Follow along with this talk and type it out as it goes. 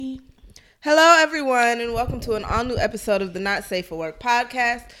Hello, everyone, and welcome to an all-new episode of the Not Safe for Work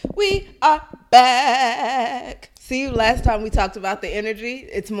podcast. We are back. See, last time we talked about the energy,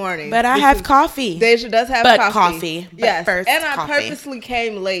 it's morning. But I have coffee. Deja does have coffee. Yes, first and I coffee. purposely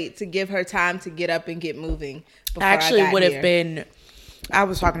came late to give her time to get up and get moving. I actually would have been. I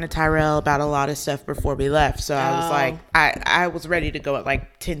was talking to Tyrell about a lot of stuff before we left, so I was like, I was ready to go at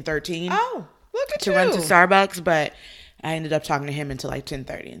like 10:13. Oh, look at to you. run to Starbucks, but I ended up talking to him until like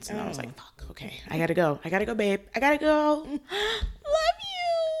 10:30, and so I was like, fuck. Okay, I gotta go, babe. I gotta go. Love you.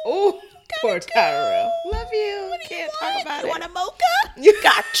 Oh, poor Tyrell. Love you. What Can't you talk want? about you it. Want a mocha?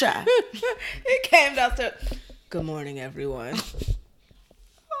 Gotcha. It came downstairs. Good morning, everyone.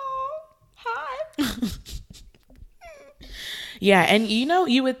 Oh, hi. Yeah, and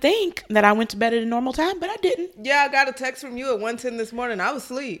you would think that I went to bed at a normal time, but I didn't. Yeah, I got a text from you at 1:10 this morning. I was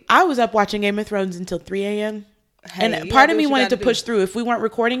asleep. I was up watching Game of Thrones until 3 a.m. Hey, and part of me wanted to push through. If we weren't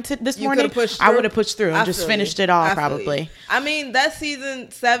recording this morning, I would have pushed through and just finished it all probably. I mean, that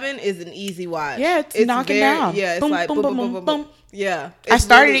season 7 is an easy watch. Yeah, it's knocking down. Yeah, it's boom, like boom, boom, boom, boom, boom, boom. boom. Yeah. I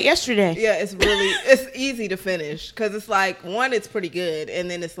started it yesterday. Yeah, it's easy to finish because it's like, one, it's pretty good, and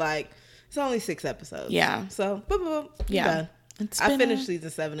then it's like, it's only 6 episodes. Yeah. So, boom, boom, boom. Yeah. Done. I finished season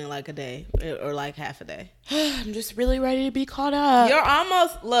 7 in like a day or like half a day. I'm just really ready to be caught up. You're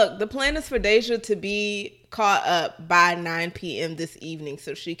almost, look, the plan is for Deja to be caught up by 9 p.m. this evening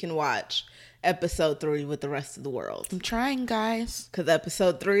so she can watch episode 3 with the rest of the world. I'm trying, guys. Because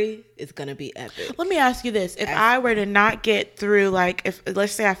episode 3 is going to be epic. Let me ask you this. If I were to not get through, like, if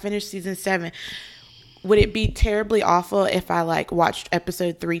let's say I finished season 7, would it be terribly awful if I like watched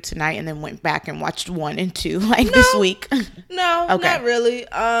episode 3 tonight and then went back and watched 1 and 2 this week? No, okay. Not really.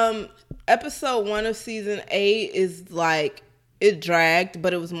 Episode 1 of season 8 is like, it dragged,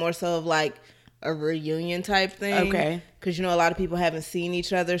 but it was more so of like a reunion type thing. Okay. Because a lot of people haven't seen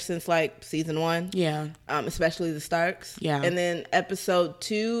each other since like season 1. Yeah. Especially the Starks. Yeah. And then episode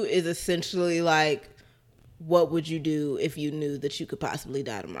 2 is essentially like, what would you do if you knew that you could possibly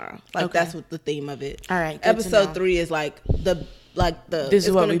die tomorrow? Like, that's what the theme of it. All right. Episode 3 is like this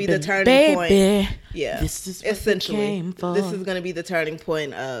is going to be the turning point. Yeah. This is essentially what we came for. This is going to be the turning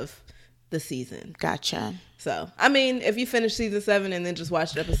point of the season. Gotcha. So, I mean, if you finish season 7 and then just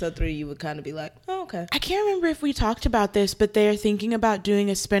watched episode 3, you would kind of be like, oh, okay. I can't remember if we talked about this, but they're thinking about doing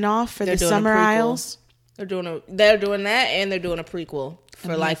a spinoff for the Summer Isles. They're doing that, and they're doing a prequel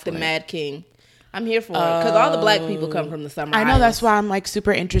for like the Mad King. I'm here for it because all the black people come from the Summer Isles. I know, that's why I'm like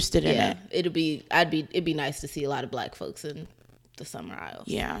super interested in it. It'd be nice to see a lot of black folks in the Summer Isles.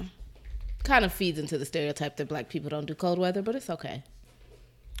 Yeah, kind of feeds into the stereotype that black people don't do cold weather, but it's okay.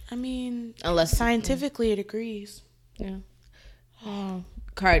 I mean, unless scientifically it agrees. Yeah. Oh,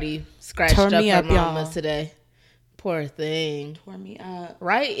 Cardi scratched up her mama today. Poor thing. Tore me up.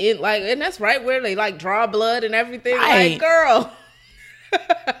 Right in and that's right where they like draw blood and everything. Right. Like, girl.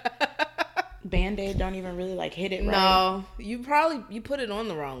 Band-Aid don't even really like hit it right. No, you put it on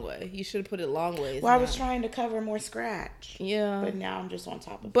the wrong way. You should have put it long ways. Well, I was trying to cover more scratch. Yeah. But now I'm just on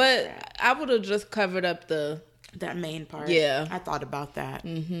top of But I would have just covered up that main part. Yeah. I thought about that.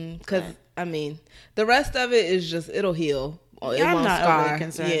 Mm-hmm. Because, I mean, the rest of it is just, it'll heal. I'm not overly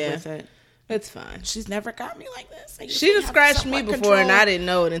concerned with it. It's fine. She's never got me like this. She just scratched me before and I didn't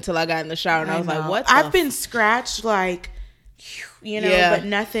know it until I got in the shower and I was like, what the I've been scratched like, but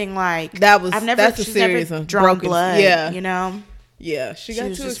nothing like that was. That's a serious one. Drawn blood. Yeah, Yeah, she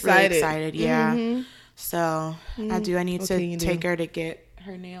got too excited. Really excited. Yeah. Mm-hmm. So I need to take her to get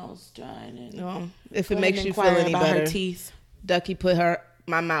her nails done. And if it makes you feel any better, her teeth. Ducky put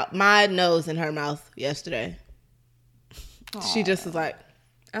my nose in her mouth yesterday. Aww. She just was like,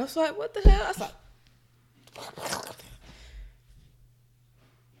 I was like, what the hell? I was like,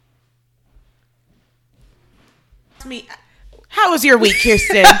 me. How was your week,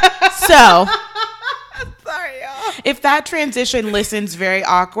 Kirsten? So, sorry, y'all. If that transition listens very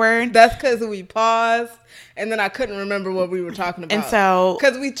awkward, that's because we paused and then I couldn't remember what we were talking about. And so,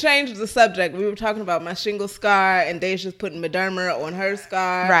 because we changed the subject, we were talking about my shingle scar and Deja's putting Mederma on her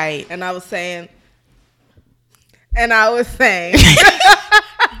scar, right? And I was saying,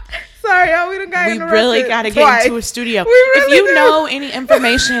 sorry, y'all, we really got to get into a studio. If you know any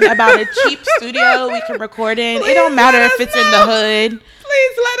information about a cheap studio we can record in, it don't matter if it's in the hood.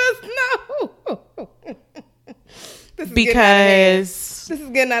 Please let us know. Because this is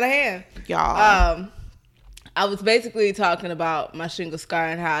getting out of hand. Y'all. I was basically talking about my shingle scar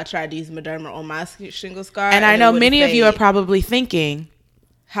and how I tried to use Mederma on my shingle scar. And I know many of you are probably thinking,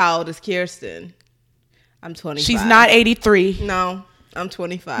 how old is Kirsten? I'm 25. She's not 83. No. I'm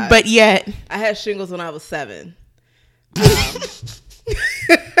 25. But yet. I had shingles when I was 7.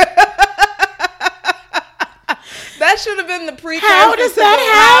 been the precursor. How does that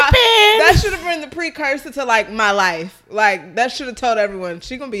happen? That should have been the precursor to like my life. Like that should have told everyone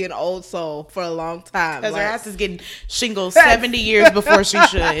she's gonna be an old soul for a long time. Because like, her ass is getting shingles 70 years before she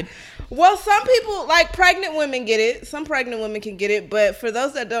should. Well, some people, like pregnant women, get it. Some pregnant women can get it. But for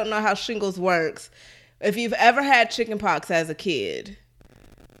those that don't know how shingles works, if you've ever had chickenpox as a kid,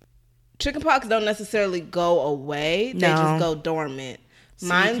 chickenpox don't necessarily go away. They just go dormant. So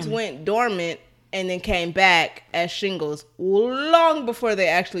mine went dormant and then came back as shingles long before they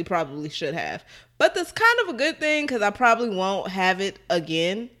actually probably should have. But that's kind of a good thing because I probably won't have it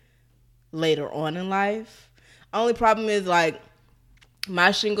again later on in life. Only problem is like,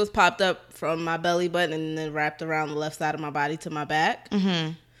 my shingles popped up from my belly button and then wrapped around the left side of my body to my back.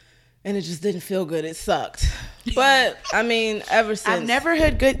 Mm-hmm. And it just didn't feel good. It sucked. But, I mean, ever since... I've never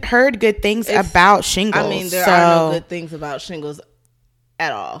heard good things about shingles. I mean, there are no good things about shingles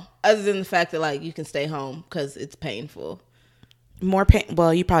at all. Other than the fact that, like, you can stay home because it's painful. More pain...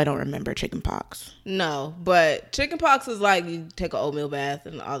 Well, you probably don't remember chickenpox. No, but chickenpox is like you take an oatmeal bath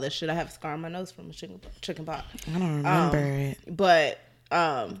and all that shit. I have a scar on my nose from chickenpox. I don't remember it. But...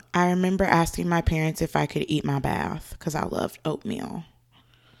 I remember asking my parents if I could eat my bath because I loved oatmeal.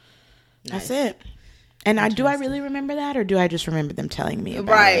 Nice. That's it. And do I really remember that, or do I just remember them telling me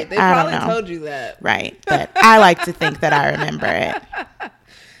about it? They probably told you that. Right. But I like to think that I remember it.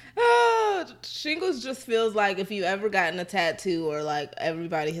 Shingles just feels like if you ever gotten a tattoo, or like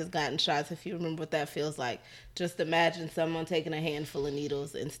everybody has gotten shots, if you remember what that feels like, just imagine someone taking a handful of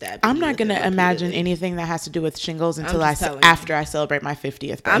needles and stabbing. I'm not going to imagine anything that has to do with shingles until after I celebrate my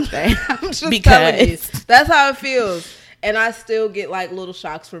 50th birthday. I'm just telling you. That's how it feels. And I still get like little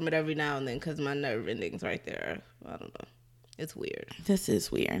shocks from it every now and then because my nerve endings right there. I don't know. It's weird. This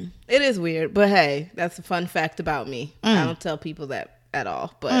is weird. It is weird. But hey, that's a fun fact about me. I don't tell people that at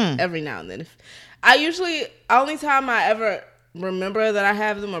all. But every now and then. Only time I ever remember that I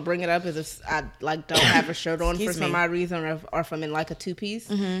have them or bring it up is if I like don't have a shirt on for some odd reason, or if I'm in like a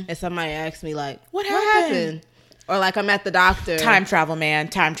two-piece and somebody asks me like, what happened? Or like I'm at the doctor. Time travel, man.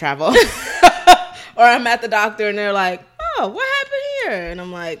 Time travel. Or I'm at the doctor and they're like, oh, what happened here? And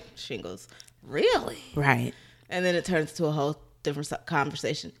I'm like, shingles. Really? Right. And then it turns to a whole different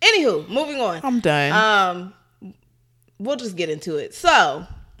conversation. Anywho, moving on. I'm done. We'll just get into it. So,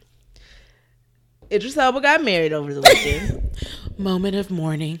 Idris Elba got married over the weekend. Moment of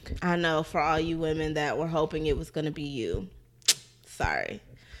mourning. I know, for all you women that were hoping it was going to be you. Sorry.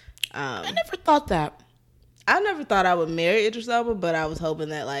 I never thought that. I never thought I would marry Idris Elba, but I was hoping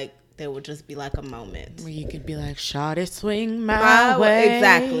that like there would just be like a moment where you could be like, "Shawty, swing my way."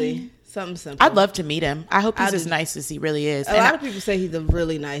 Exactly. Something simple. I'd love to meet him. I hope he's as nice as he really is. A lot of people say he's a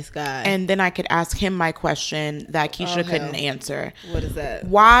really nice guy. And then I could ask him my question that Keisha couldn't answer. What is that?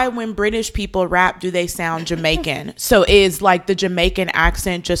 Why, when British people rap, do they sound Jamaican? So is like the Jamaican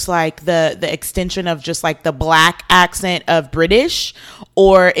accent just like the extension of just like the black accent of British?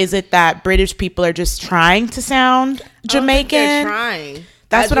 Or is it that British people are just trying to sound Jamaican? They're trying.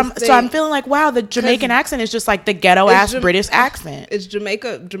 That's what I'm feeling like, wow, the Jamaican accent is just like the ghetto ass British accent. It's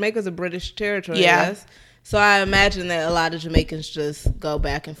Jamaica. Jamaica's a British territory, yes. So I imagine that a lot of Jamaicans just go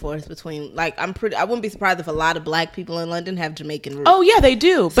back and forth between, like, I wouldn't be surprised if a lot of black people in London have Jamaican roots. Oh yeah, they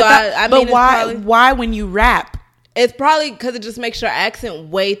do. So but why when you rap? It's probably because it just makes your accent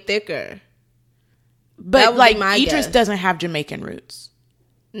way thicker. But like Idris doesn't have Jamaican roots.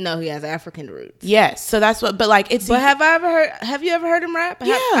 No, he has African roots. Yes, so that's what. But like, it's. But have you ever heard him rap?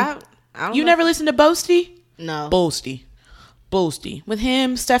 Yeah. I don't know. Never listened to Boasty? No. Boasty with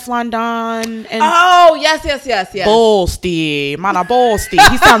him, Stefflon Don, and yes. Boasty, mana Boasty.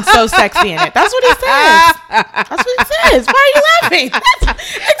 He sounds so sexy in it. That's what he says. That's what he says. Why are you laughing? That's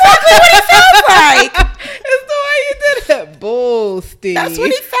exactly what he sounds like. It's the way you did it, Boasty. That's what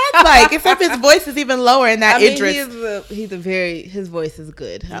he sounds like. Except his voice is even lower in that Idris. His voice is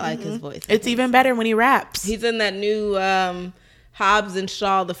good. I like his voice. It's even better when he raps. He's in that new Hobbs and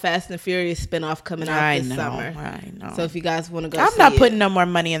Shaw, the Fast and Furious spinoff coming out this summer. I know. So if you guys want to go, I'm not putting no more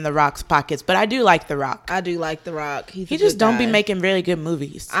money in The Rock's pockets, but I do like The Rock. I do like The Rock. He just don't be making really good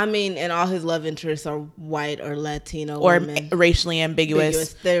movies. I mean, and all his love interests are white or Latino or women. Racially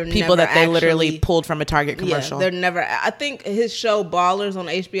ambiguous. They're people that they literally pulled from a Target commercial. Yeah, they're never. I think his show Ballers on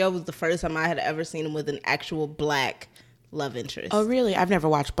HBO was the first time I had ever seen him with an actual black love interest. Oh, really? I've never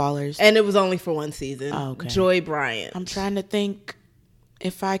watched Ballers. And it was only for one season. Oh, okay. Joy Bryant. I'm trying to think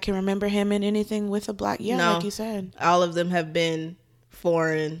if I can remember him in anything with a black. Yeah, no, like you said. All of them have been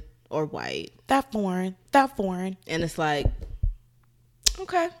foreign or white. That foreign. And it's like,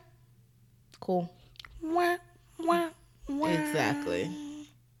 okay, cool. Wah, wah, wah. Exactly.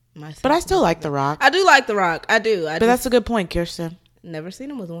 But I still like The Rock. I do like The Rock. I do. But that's a good point, Kirsten. Never seen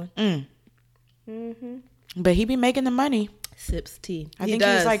him with one. But he be making the money. Sips tea. I think he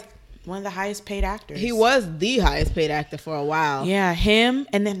was like one of the highest paid actors. He was the highest paid actor for a while. Yeah, him.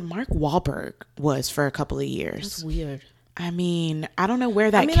 And then Mark Wahlberg was for a couple of years. That's weird. I mean, I don't know where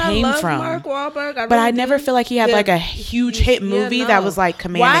that came I love from. Mark Wahlberg. But I never feel like he had like a huge hit movie that was like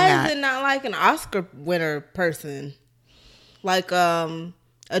commanding that. Why is it not like an Oscar winner person? Like a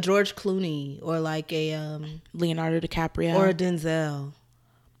George Clooney or like a Leonardo DiCaprio or a Denzel.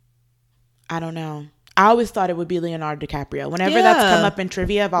 I don't know. I always thought it would be Leonardo DiCaprio. Whenever that's come up in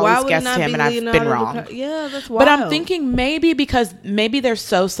trivia, I've always guessed him, and I've been wrong. Yeah, that's wild. But I'm thinking maybe because they're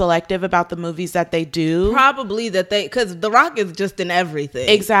so selective about the movies that they do. Probably because The Rock is just in everything.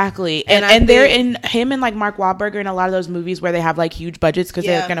 Exactly. And they're in him and like Mark Wahlberg are in a lot of those movies where they have like huge budgets because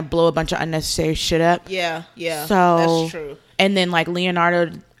they're going to blow a bunch of unnecessary shit up. Yeah. So that's true. And then like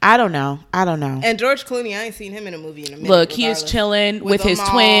Leonardo, I don't know. And George Clooney, I ain't seen him in a movie in a minute. Look, he is chilling with his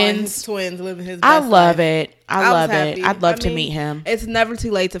twins. His twins living his best I love life. it. I love it. Happy. I'd love to meet him. It's never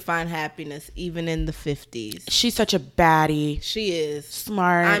too late to find happiness, even in the 50s. She's such a baddie. She is.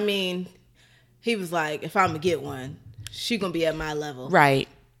 Smart. I mean, he was like, if I'm going to get one, she going to be at my level. Right.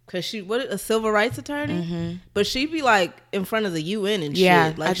 Because she, a civil rights attorney? Mm-hmm. But she be like in front of the UN and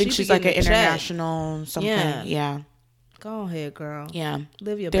shit. Like, I think she's like an international something. Yeah. Go ahead, girl. Yeah.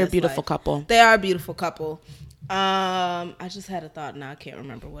 Live your They're best a beautiful life. couple. They are a beautiful couple. I just had a thought. Now I can't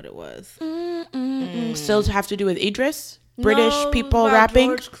remember what it was. Still have to do with Idris? British people rapping?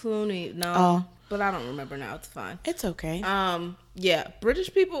 George Clooney. No. But I don't remember now. It's fine. It's okay. Yeah.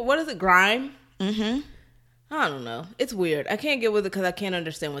 British people. What is it? Grime? Mm-hmm. I don't know. It's weird. I can't get with it because I can't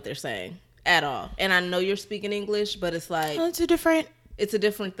understand what they're saying at all. And I know you're speaking English, but it's like... Well, it's a different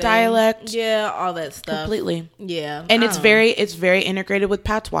thing. Dialect. Yeah, all that stuff. Completely. Yeah. And it's very integrated with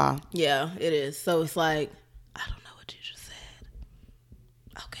patois. Yeah, it is. So it's like, I don't know what you just said.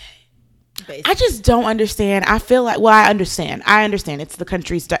 Okay. Basically. I just don't understand. I feel like, well, I understand. It's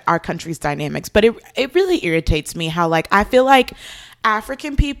our country's dynamics, but it really irritates me how like, I feel like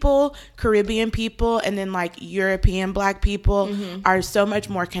African people, Caribbean people, and then like European Black people are so much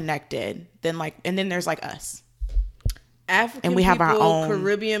more connected than like, and then there's like us. African and we have people, our own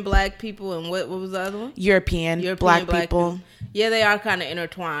Caribbean Black people, and what was the other one? European black people. Yeah, they are kind of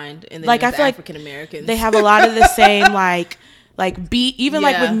intertwined. And then like I feel African Americans. They have a lot of the same like beat, even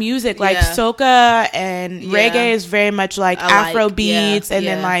like with music, like soca and reggae is very much like Afro beats, and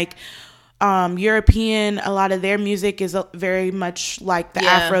then like European, a lot of their music is very much like the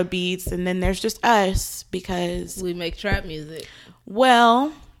Afro beats, and then there's just us because we make trap music.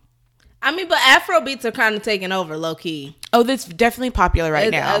 Well, I mean, but Afro beats are kind of taking over, low key. Oh, that's definitely popular right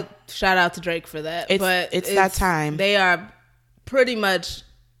now. Shout out to Drake for that. It's that time. They are pretty much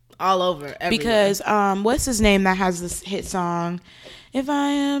all over everywhere. Because what's his name that has this hit song? If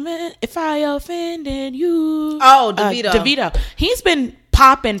I offended you. Oh, DeVito. DeVito. He's been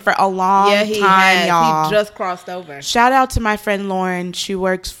popping for a long time, y'all. He just crossed over. Shout out to my friend Lauren. She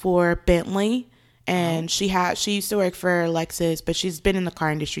works for Bentley. And she used to work for Lexus, but she's been in the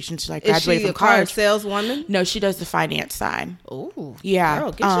car industry since she graduated from college. Is she a car saleswoman? No, she does the finance side. Ooh, yeah.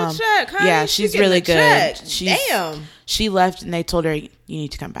 Girl, get your check, honey. Yeah, she's really good. Damn. She left, and they told her you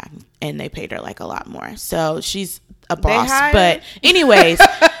need to come back, and they paid her like a lot more. So she's a boss. But anyways,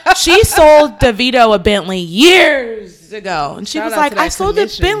 she sold DeVito a Bentley years ago, and she was like, "I sold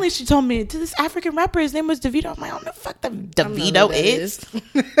the Bentley." She told me to this African rapper. His name was DeVito. I'm like, "I don't know, fuck the DeVito is."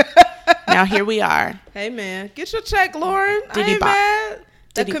 Now here we are. Hey man, get your check, Lauren. I ain't mad.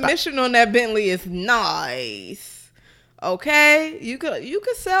 The commission on that Bentley is nice. Okay, you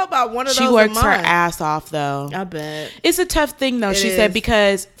could sell about one of those. She works her ass off though. I bet it's a tough thing though. She said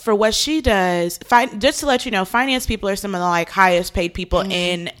because for what she does, just to let you know, finance people are some of the like highest paid people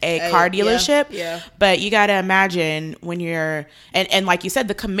in a car dealership. Yeah. But you got to imagine when you're and like you said,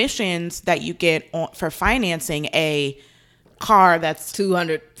 the commissions that you get for financing a car that's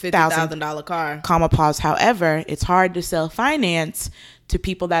 $250,000 car. Comma pause. However, it's hard to sell finance to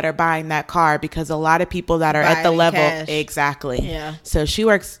people that are buying that car because a lot of people that are at the level exactly. Yeah. So she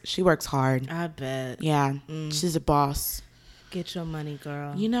works hard. I bet. Yeah. She's a boss. Get your money,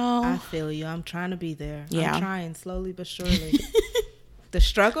 girl. You know, I feel you. I'm trying to be there. Yeah. I'm trying slowly but surely. The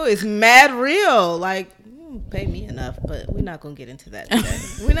struggle is mad real. Like, pay me enough, but we're not gonna get into that today.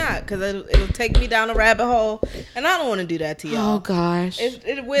 We're not, because it'll take me down a rabbit hole, and I don't want to do that to y'all. Oh gosh,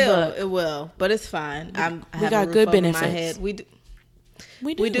 it will, but it's fine. I got good benefits. We do.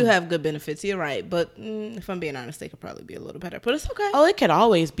 We do. We do have good benefits. You're right. But if I'm being honest, they could probably be a little better. But it's okay. Oh, it could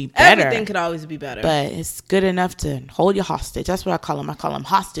always be better. Everything could always be better. But it's good enough to hold you hostage. That's what I call them. I call them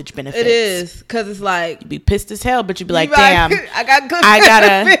hostage benefits. It is. Because it's like. You'd be pissed as hell, but you'd be like, you damn. I got good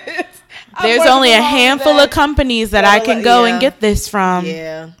benefits. There's only a handful of companies that I can go and get this from.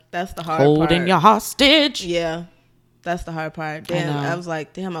 Yeah. That's the hard part. Holding you hostage. Yeah. That's the hard part. Damn. I was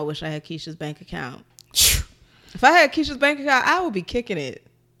like, damn, I wish I had Keisha's bank account. If I had Keisha's bank account, I would be kicking it.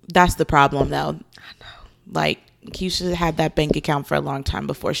 That's the problem, though. I know. Like, Keisha had that bank account for a long time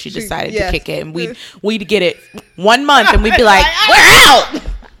before she decided to kick it. And we'd get it 1 month and we'd be like, we're out.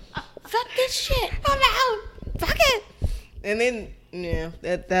 Fuck this shit. I'm out. Fuck it. And then, yeah,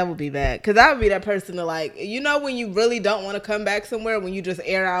 that would be bad. Because I would be that person to like, you know, when you really don't want to come back somewhere, when you just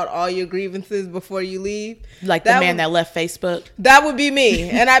air out all your grievances before you leave. Like the man that left Facebook. That would be me.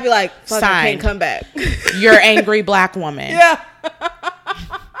 And I'd be like, fuck, I can't come back. You're angry black woman. Yeah.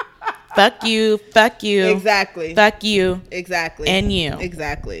 Fuck you. Fuck you. Exactly. Fuck you. Exactly. And you.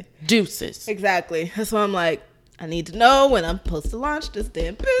 Exactly. Deuces. Exactly. That's why I'm like, I need to know when I'm supposed to launch this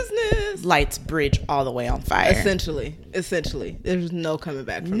damn business. Lights bridge all the way on fire. Essentially. There's no coming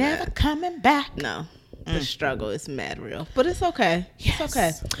back from that. Never coming back. No. The struggle is mad real. But it's okay. Yes.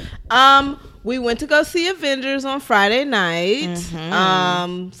 It's okay. We went to go see Avengers on Friday night.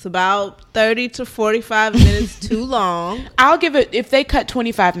 It's about 30 to 45 minutes too long. I'll give it, if they cut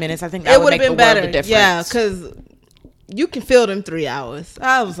 25 minutes, I think that would make the world a difference. Yeah, because you can fill them 3 hours.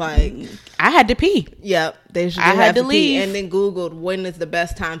 I was like, I had to pee. Yep, I had to leave, and then Googled when is the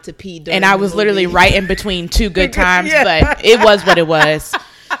best time to pee. And I was literally right in between two good times, but it was what it was.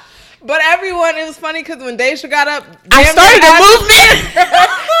 But everyone, it was funny because when Deja got up, I started a movement.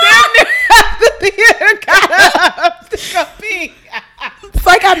 The theater got up to go pee. It's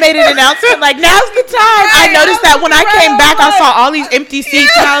like I made an announcement, like, now's the time. Right, I noticed that when I came back, I saw all these empty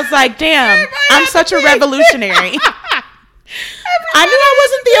seats, and I was like, damn, I'm such a revolutionary. I knew I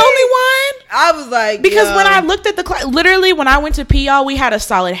wasn't the only one. I was like, because when I looked at the clock, literally when I went to pee, y'all, we had a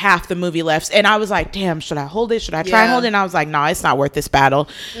solid half the movie left, and I was like, damn, should I hold it? Should I try and hold it? And I was like, no, it's not worth this battle.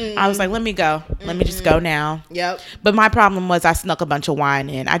 I was like, let me go. Let me just go now. Yep. But my problem was I snuck a bunch of wine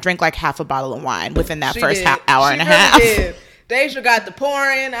in. I drank like half a bottle of wine within that first hour and a half. Did. Deja got the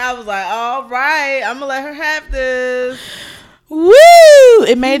pouring. I was like, all right, I'm gonna let her have this. Woo!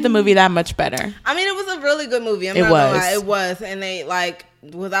 It made the movie that much better. I mean, it was a really good movie. I'm not gonna lie. It was. And they, like,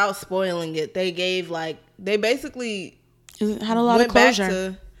 without spoiling it, they gave, like, they basically had a lot of closure. Back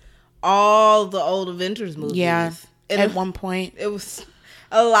to all the old Avengers movies. Yeah. And at one point. It was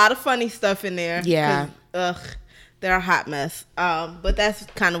a lot of funny stuff in there. Yeah. They're a hot mess. But that's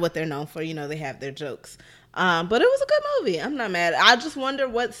kind of what they're known for. You know, they have their jokes. But it was a good movie. I'm not mad. I just wonder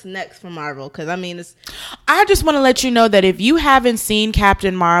what's next for Marvel. Because, I mean, I just want to let you know that if you haven't seen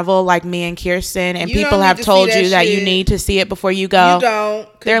Captain Marvel, like me and Kirsten, and people have told you that you need to see it before you go, you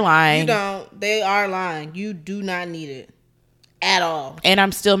don't. They're lying. You don't. They are lying. You do not need it at all. And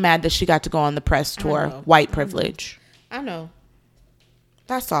I'm still mad that she got to go on the press tour. White privilege. I know.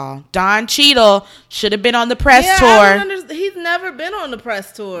 That's all. Don Cheadle should have been on the press tour. He's never been on the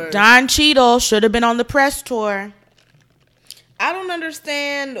press tour. Don Cheadle should have been on the press tour. I don't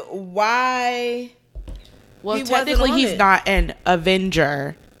understand why. Well, technically, he's not an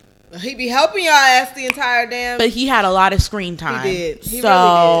Avenger. He be helping y'all ass the entire damn. But he had a lot of screen time. He did. He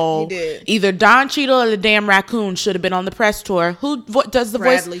really did. He did. Either Don Cheadle or the damn raccoon should have been on the press tour. Who does the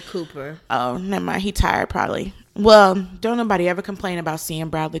voice? Bradley Cooper. Oh, never mind. He tired probably. Well, don't nobody ever complain about seeing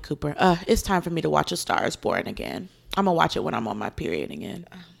Bradley Cooper. It's time for me to watch A Star Is Born again. I'm going to watch it when I'm on my period again.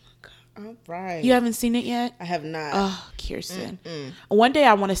 Oh, my God. All right. You haven't seen it yet? I have not. Oh, Kirsten. One day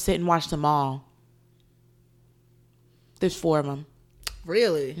I want to sit and watch them all. There's 4 of them.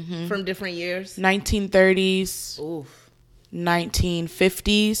 Really? Mm-hmm. From different years? 1930s. Oof.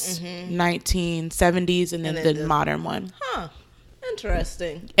 1950s. 1970s. And then the modern one. Huh.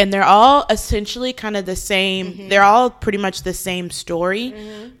 Interesting. And they're all essentially kind of the same. They're all pretty much the same story.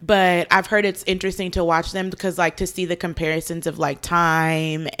 But I've heard it's interesting to watch them because, like, to see the comparisons of, like,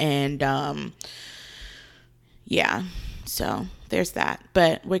 time and, yeah. So there's that.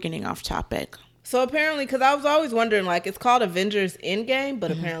 But we're getting off topic. So apparently, because I was always wondering, like, it's called Avengers Endgame,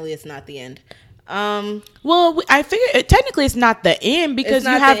 but apparently it's not the end. Well, I figure technically it's not the end because you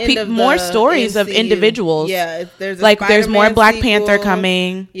have more stories of individuals. Yeah, there's more Black Panther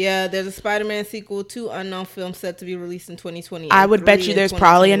coming. Yeah, there's a Spider-Man sequel, 2 unknown films set to be released in 2020. I would bet you there's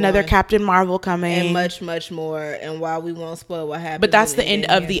probably another Captain Marvel coming, and much, much more. And while we won't spoil what happens, but that's the end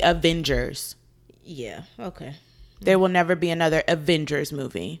of the Avengers. Yeah. Okay. There will never be another Avengers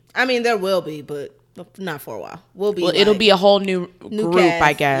movie. I mean, there will be, but Not for a while. We'll be. Well, it'll be a whole new group, cast,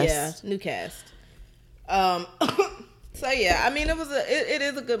 I guess. Yeah, new cast. So yeah, I mean, it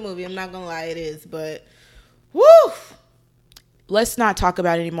is a good movie. I'm not gonna lie, it is. But, woo. Let's not talk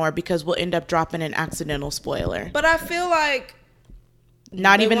about it anymore because we'll end up dropping an accidental spoiler. But I feel like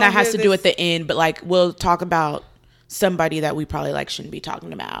not even that has to do at the end, but like we'll talk about somebody that we probably like shouldn't be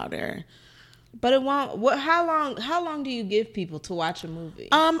talking about or. But it won't. What? How long do you give people to watch a movie?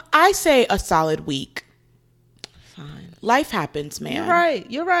 I say a solid week. Fine. Life happens, man.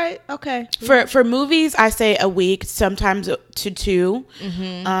 You're right. Okay. For movies, I say a week, sometimes to 2.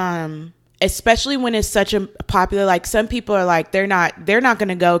 Mm-hmm. Especially when it's such a popular, like some people are like they're not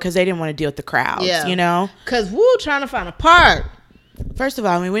gonna go because they didn't want to deal with the crowds. Yeah. You know. Because trying to find a park. First of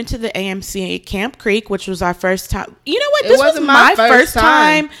all, we went to the AMC Camp Creek, which was our first time. You know what? This was my first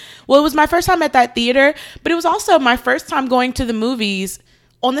time. Well, it was my first time at that theater, but it was also my first time going to the movies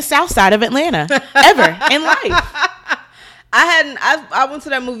on the south side of Atlanta ever in life. I went to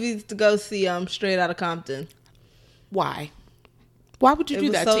that movie to go see Straight Outta Compton. Why? Why would you do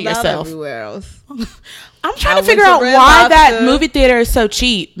that to yourself? Everywhere else. I'm trying to figure out why that movie theater is so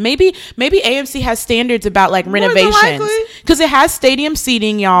cheap. Maybe AMC has standards about like renovations because it has stadium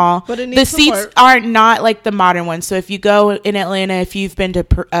seating, y'all. But the seats are not like the modern ones. So if you go in Atlanta, if you've been to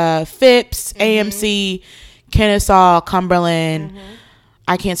Phipps, AMC, Kennesaw, Cumberland.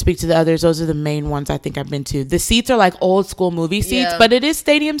 I can't speak to the others. Those are the main ones I think I've been to. The seats are like old school movie seats, but it is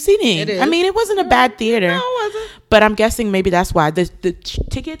stadium seating. It is. I mean, it wasn't a bad theater. No, it wasn't. But I'm guessing maybe that's why. The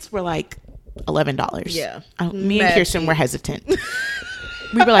tickets were like $11. Yeah. Me and Kirsten were hesitant.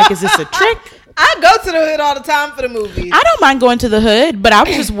 We were like, is this a trick? I go to the hood all the time for the movies. I don't mind going to the hood, but I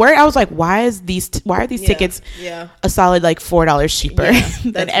was just worried. I was like, why are these tickets a solid like $4 cheaper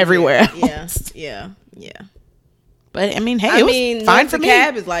than everywhere else? Yeah. But I mean, hey, it was fine for me.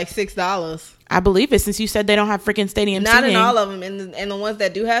 Cab is like $6. I believe it since you said they don't have freaking stadium seating. Not in all of them, and the ones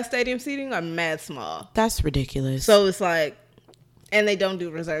that do have stadium seating are mad small. That's ridiculous. So it's like, and they don't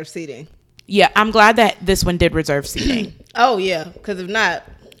do reserved seating. Yeah, I'm glad that this one did reserve seating. Oh yeah, because if not,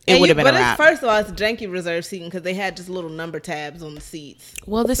 it would have been a wrap. First of all, it's janky reserved seating because they had just little number tabs on the seats.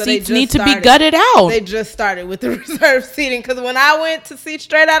 Well, the seats need to be gutted out. They just started with the reserved seating because when I went to see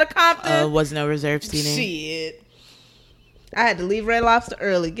Straight Outta Compton, was no reserved seating. Shit. I had to leave Red Lobster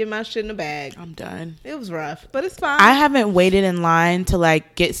early, get my shit in the bag. I'm done. It was rough, but it's fine. I haven't waited in line to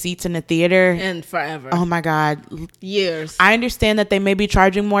like get seats in the theater in forever. Oh my God, years. I understand that they may be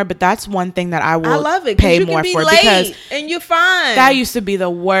charging more, but that's one thing that I love it, pay more for because and you're fine. That used to be the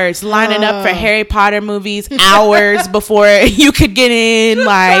worst. Lining up for Harry Potter movies hours before you could get in. Just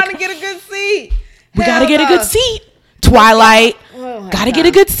like trying to get a good seat. We gotta get a good seat. Twilight. Gotta get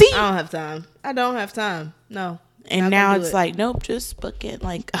a good seat. I don't have time. No. And now it's like, nope, just book it.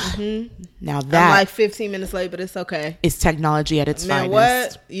 Like, now that I'm like 15 minutes late, but it's okay. It's technology at its finest.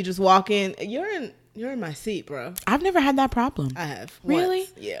 What? You just walk in. You're in my seat, bro. I've never had that problem. I have. Really?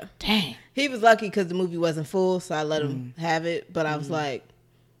 Once. Yeah. Dang. He was lucky because the movie wasn't full, so I let him have it. But I was like,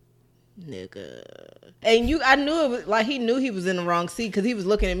 nigga. And I knew it was like he knew he was in the wrong seat because he was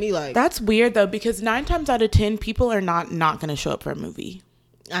looking at me like. That's weird though, because 9 times out of 10, people are not going to show up for a movie.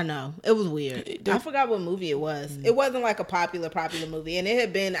 I know. It was weird. I forgot what movie it was. It wasn't like a popular movie. And it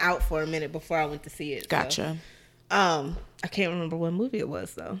had been out for a minute before I went to see it. Gotcha. So, I can't remember what movie it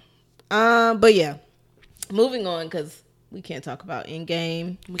was, though. But yeah. Moving on, because we can't talk about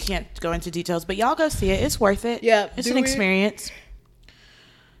Endgame. We can't go into details, but y'all go see it. It's worth it. Yeah. It's an experience.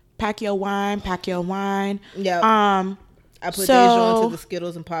 Pack your wine. Yeah. I put Deja into the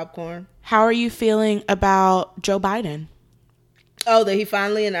Skittles and popcorn. How are you feeling about Joe Biden? Oh, that he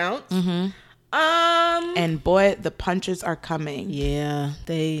finally announced? Mm-hmm. And boy, the punches are coming. Yeah,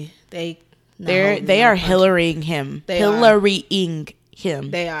 they are Hillarying him. Hillarying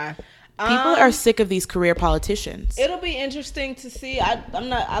him. They are. People are sick of these career politicians. It'll be interesting to see.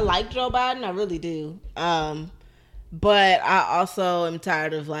 I like Joe Biden, I really do. But I also am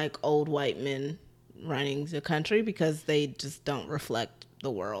tired of like old white men running the country because they just don't reflect the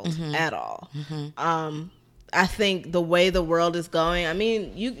world at all. I think the way the world is going, I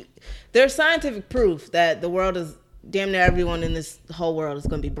mean, there's scientific proof that the world is, damn near everyone in this whole world is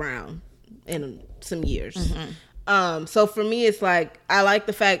going to be brown in some years. So for me, it's like, I like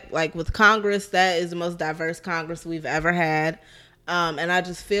the fact, like with Congress, that is the most diverse Congress we've ever had. And I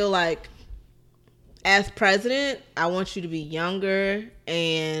just feel like as president, I want you to be younger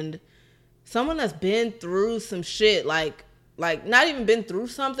and someone that's been through some shit, like not even been through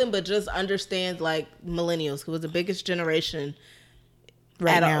something, but just understands like millennials, who was the biggest generation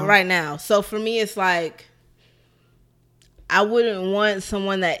right now. So for me, it's like, I wouldn't want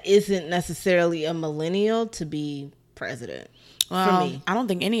someone that isn't necessarily a millennial to be president. Well, for me, I don't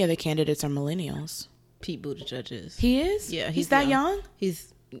think any of the candidates are millennials. Pete Buttigieg is. He is? Yeah, he's that young?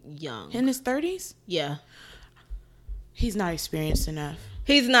 He's young. In his 30s? Yeah. He's not experienced enough.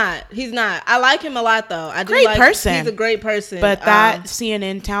 He's not. I like him a lot, though. I do great like person. He's a great person. But that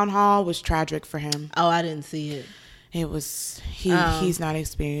CNN town hall was tragic for him. Oh, I didn't see it. It was he's not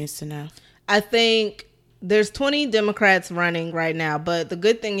experienced enough. I think there's 20 Democrats running right now, but the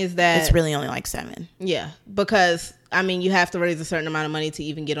good thing is that it's really only like 7. Yeah, because I mean, you have to raise a certain amount of money to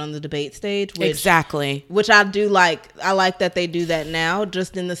even get on the debate stage. Exactly. Which I do like. I like that they do that now,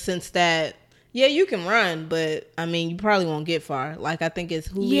 just in the sense that, yeah, you can run, but I mean, you probably won't get far. Like, I think it's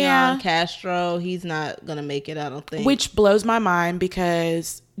Julian Castro. He's not going to make it, I don't think. Which blows my mind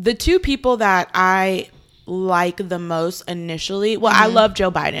because the two people that I like the most initially, well, I love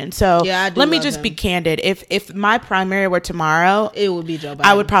Joe Biden. So let me just be candid. If my primary were tomorrow, it would be Joe Biden.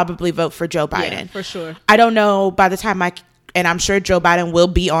 I would probably vote for Joe Biden. Yeah, for sure. I don't know by the time and I'm sure Joe Biden will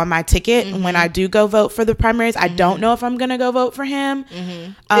be on my ticket when I do go vote for the primaries. I don't know if I'm going to go vote for him.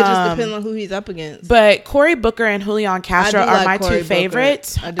 It just depends on who he's up against. But Cory Booker and Julian Castro are my two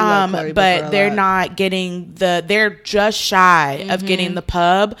favorites. I do like Cory Booker but they're not getting they're just shy of getting the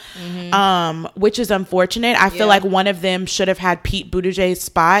pub, which is unfortunate. I feel like one of them should have had Pete Buttigieg's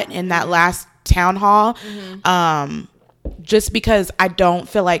spot in that last town hall. Just because I don't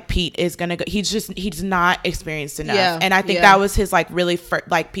feel like Pete is gonna go. He's not experienced enough, and I think that was his like really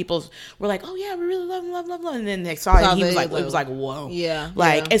people were like, oh yeah, we really love him, and then they saw it, and he was like, it was like, whoa,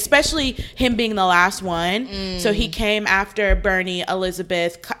 especially him being the last one. So he came after Bernie,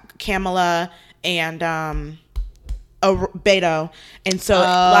 Elizabeth, Kamala, and Beto, and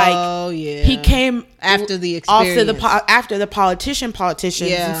so he came after the experience, after the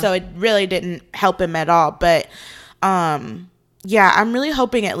politicians, and so it really didn't help him at all, but. I'm really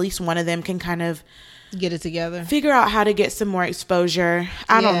hoping at least one of them can kind of get it together, figure out how to get some more exposure.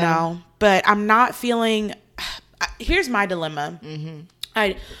 I don't know, but I'm not feeling. Here's my dilemma.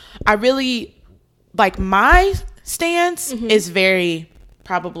 I really like my stance is very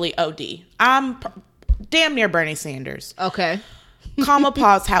probably OD. I'm damn near Bernie Sanders. Okay. Comma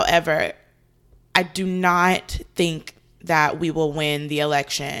pause. However, I do not think that we will win the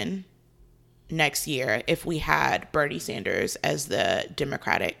election next year if we had Bernie Sanders as the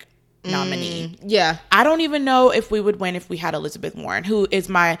Democratic nominee. I don't even know if we would win if we had Elizabeth Warren, who is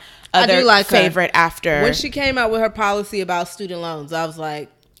my other favorite after. When she came out with her policy about student loans, I was like,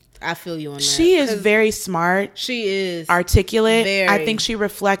 I feel you on that. She is very smart. She is articulate. I think she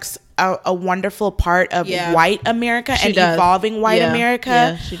reflects a wonderful part of white America and evolving white America.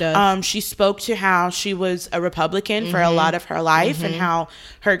 Yeah, she does. She spoke to how she was a Republican for a lot of her life and how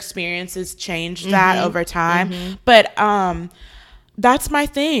her experiences changed that over time. But that's my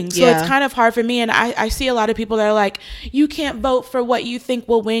thing. So it's kind of hard for me. And I see a lot of people that are like, you can't vote for what you think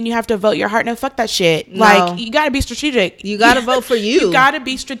will win. You have to vote your heart. No, fuck that shit. No. Like, you got to be strategic. You got to vote for you. You got to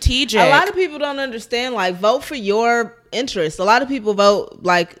be strategic. A lot of people don't understand, like, vote for your interests. A lot of people vote,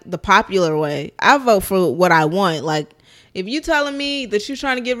 like, the popular way. I vote for what I want. Like, if you telling me that you're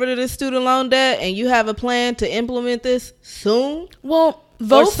trying to get rid of this student loan debt and you have a plan to implement this soon. Well,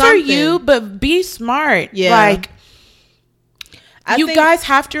 vote for you, but be smart. Yeah. Like, you guys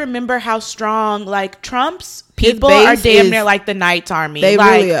have to remember how strong, like, Trump's people are damn near like the Knights Army. They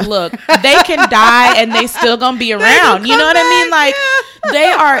like, really are. Look, they can die and they still gonna be around. You know what I mean? Like,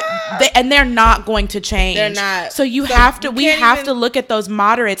 and they're not going to change. They're not. So we have to look at those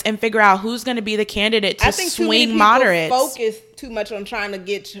moderates and figure out who's going to be the candidate to swing moderates. Focus too much on trying to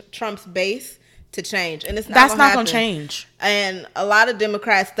get Trump's base to change, and that's not going to change. And a lot of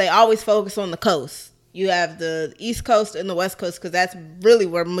Democrats, they always focus on the coast. You have the East Coast and the West Coast because that's really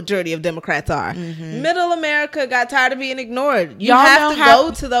where majority of Democrats are. Middle America got tired of being ignored. You have to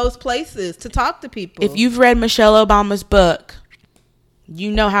go to those places to talk to people. If you've read Michelle Obama's book, you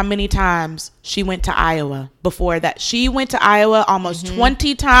know how many times she went to Iowa before that. She went to Iowa almost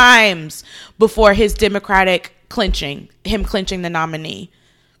 20 times before his Democratic clinching the nominee.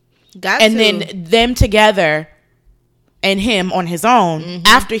 Then them together and him on his own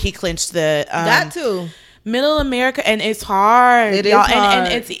after he clinched the Middle America, and it's hard. It is hard.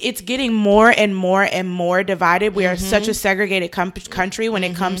 And it's getting more and more and more divided. We are such a segregated country when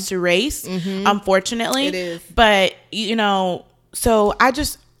it comes to race. Unfortunately, it is. But so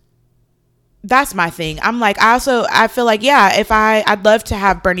that's my thing. I'm like, I feel like, yeah, I'd love to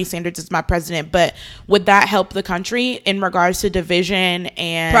have Bernie Sanders as my president, but would that help the country in regards to division?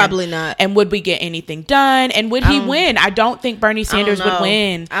 And probably not. And would we get anything done? And would he win? I don't think Bernie Sanders would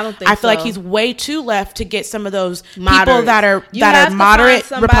win. I don't think I feel so. like he's way too left to get some of those Moderates. people that are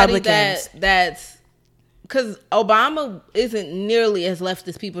moderate Republicans. That's because Obama isn't nearly as left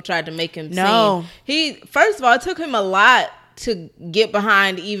as people tried to make him No. seem. First of all, it took him a lot to get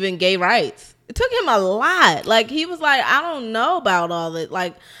behind even gay rights. It took him a lot. Like, he was like, I don't know about all that.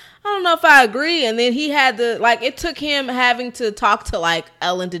 Like, I don't know if I agree. And then he had to, like, it took him having to talk to, like,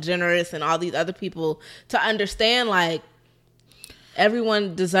 Ellen DeGeneres and all these other people to understand, like,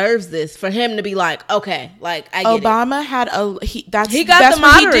 everyone deserves this, for him to be like, okay, like, I get Obama it. had He got the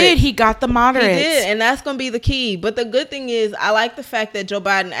what he did. He got the moderates. He did, and that's going to be the key. But the good thing is, I like the fact that Joe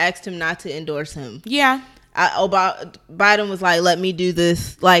Biden asked him not to endorse him. Yeah. Biden was like, let me do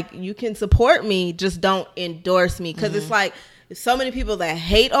this. Like, you can support me, just don't endorse me. Because it's like, so many people that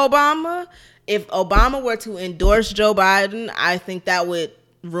hate Obama. If Obama were to endorse Joe Biden, I think that would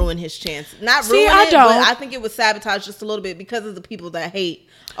ruin his chance. Not ruin it, but I think it would sabotage just a little bit because of the people that hate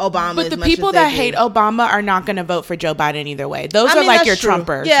Obama. But the people that hate Obama are not going to vote for Joe Biden either way. Those are like your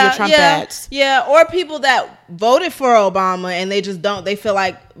Trumpers, your Trumpettes. Yeah, or people that voted for Obama and they just don't. They feel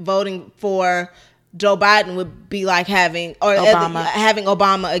like voting for Joe Biden would be like having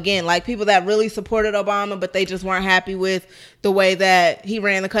Obama again. Like, people that really supported Obama, but they just weren't happy with the way that he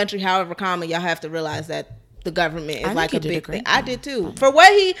ran the country. However, y'all have to realize that the government is like a big thing. I did too. For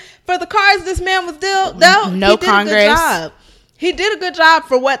the cards this man was dealt, no Congress. He did a good job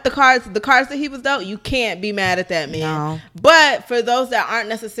for what the cards that he was dealt. You can't be mad at that man. No. But for those that aren't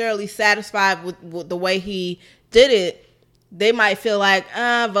necessarily satisfied with the way he did it, they might feel like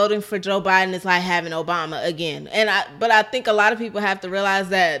voting for Joe Biden is like having Obama again. But I think a lot of people have to realize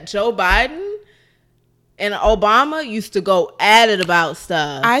that Joe Biden and Obama used to go at it about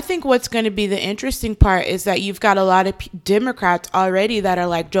stuff. I think what's going to be the interesting part is that you've got a lot of Democrats already that are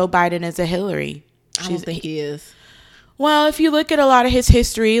like, Joe Biden is a Hillary. I don't think he is. Well, if you look at a lot of his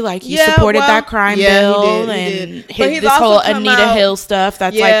history, like he supported that crime bill and this whole Anita Hill stuff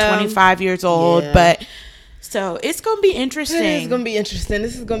that's like 25 years old. Yeah. But so it's going to be interesting. It's going to be interesting.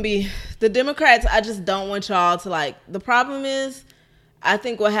 This is going to be the Democrats. I just don't want y'all to like. The problem is, I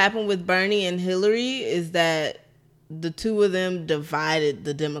think what happened with Bernie and Hillary is that the two of them divided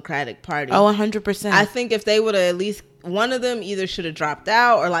the Democratic Party. Oh, 100%. I think if they would have, at least one of them either should have dropped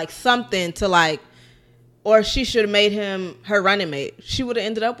out or like something to like, or she should have made him her running mate. She would have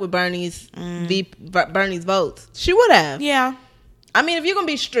ended up with Bernie's votes. She would have. Yeah. I mean, if you're gonna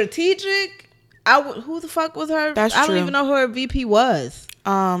be strategic, who the fuck was her? That's true. I don't even know who her VP was.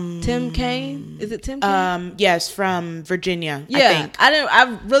 Tim Kaine? Is it Tim Kaine? Yes, from Virginia. Yeah, I think.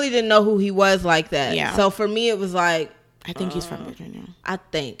 I really didn't know who he was like that. Yeah. So for me, it was like, I think he's from Virginia.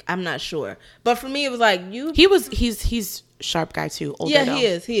 I'm not sure, but for me, it was like he's sharp guy too. Older,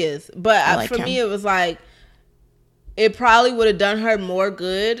 yeah, he is. But for me, it was like, it probably would have done her more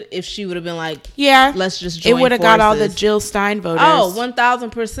good if she would have been like, yeah, let's just join forces. It would have got all the Jill Stein voters. Oh,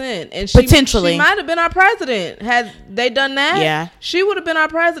 1,000%. And potentially, she might have been our president had they done that. Yeah, she would have been our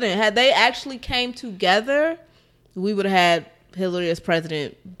president had they actually came together. We would have had Hillary as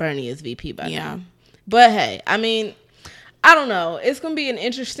president, Bernie as VP by now. But hey, I mean, I don't know. It's gonna be an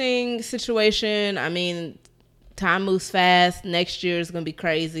interesting situation. I mean, time moves fast. Next year is gonna be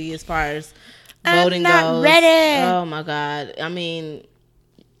crazy as far as voting goes. I'm not ready. Oh my God. I mean,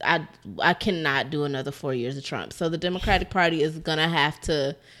 I cannot do another 4 years of Trump. So the Democratic Party is gonna have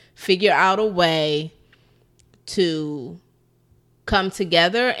to figure out a way to come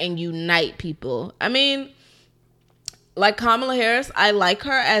together and unite people. I mean, like Kamala Harris, I like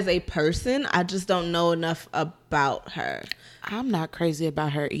her as a person. I just don't know enough about her. I'm not crazy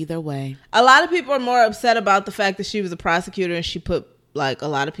about her either way. A lot of people are more upset about the fact that she was a prosecutor and she put like a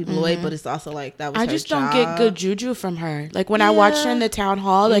lot of people away, but it's also like that was her job. I just don't get good juju from her. Like when I watched her in the town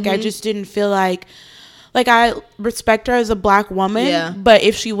hall, like I just didn't feel like I respect her as a black woman, but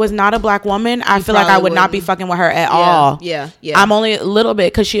if she was not a black woman, I feel like I would not be fucking with her at all. Yeah. I'm only a little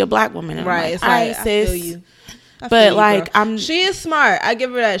bit because she a black woman. And right. It's like, I feel you. But like, she is smart. I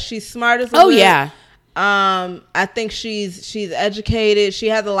give her that. She's smart as a whip. Yeah. I think she's educated. She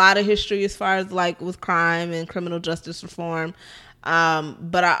has a lot of history as far as like with crime and criminal justice reform.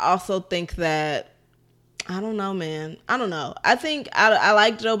 But I also think that, I don't know, man. I don't know. I think I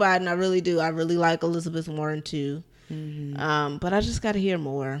like Joe Biden. I really do. I really like Elizabeth Warren too. But I just got to hear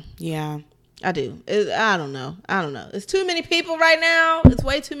more. Yeah, I do. I don't know. It's too many people right now. It's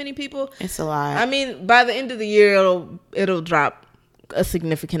way too many people. It's a lot. I mean, by the end of the year, it'll drop a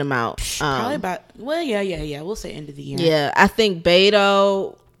significant amount. Probably about, yeah. We'll say end of the year. Yeah, I think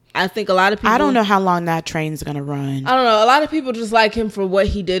Beto. I think a lot of people. I don't know how long that train's gonna run. I don't know. A lot of people just like him for what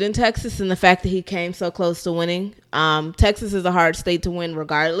he did in Texas and the fact that he came so close to winning. Texas is a hard state to win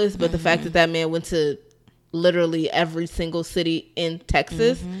regardless, but the fact that man went to literally every single city in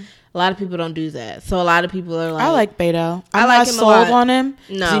Texas, a lot of people don't do that. So a lot of people are like, I like Beto. I I'm like not him a sold lot. on him.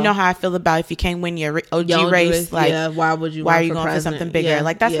 No. You know how I feel about if you can't win your OG race, like why would you? why run are you for going president? for something bigger? Yeah,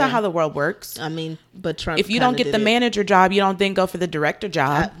 Like that's yeah. not how the world works. I mean, but Trump. If you don't kinda get the did it. manager job, you don't then go for the director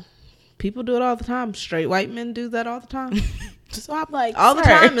job. People do it all the time. Straight white men do that all the time. So I'm like, all the sir.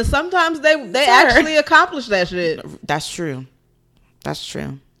 time, and sometimes they actually accomplish that shit. That's true. That's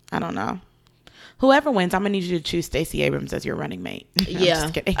true. I don't know. Whoever wins, I'm gonna need you to choose Stacey Abrams as your running mate. I'm Yeah,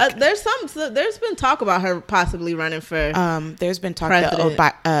 just kidding. There's been talk about her possibly running for. There's been talk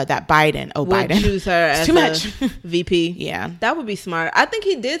that Biden would Biden choose her as too much VP. Yeah, that would be smart. I think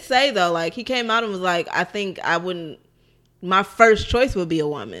he did say though, like he came out and was like, I think I wouldn't. My first choice would be a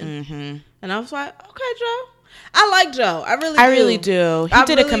woman, and I was like, okay, Joe. I like Joe. I really do. He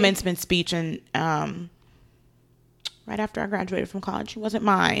did a commencement speech and right after I graduated from college. It wasn't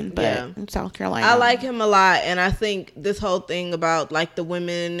mine, but in South Carolina. I like him a lot, and I think this whole thing about like the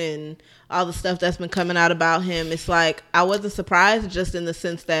women and all the stuff that's been coming out about him, it's like I wasn't surprised, just in the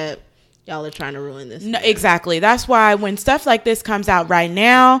sense that y'all are trying to ruin this. No, exactly. That's why when stuff like this comes out right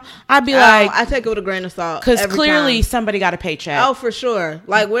now, I'd be like, I take it with a grain of salt, because clearly somebody got a paycheck. Oh, for sure.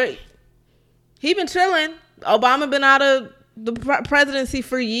 Like he been chilling. Obama been out of the presidency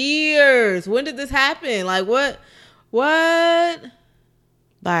for years. When did this happen? Like what?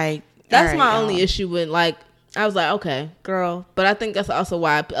 Like that's my only issue with like. I was like, okay, girl. But I think that's also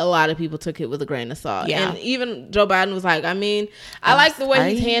why a lot of people took it with a grain of salt. Yeah. And even Joe Biden was like, I mean, I like the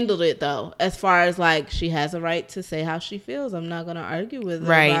way he's handled it, though. As far as, like, she has a right to say how she feels. I'm not going to argue with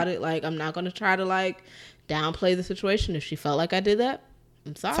her about it. Like, I'm not going to try to, like, downplay the situation. If she felt like I did that,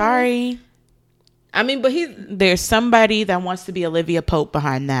 I'm sorry. I mean, but there's somebody that wants to be Olivia Pope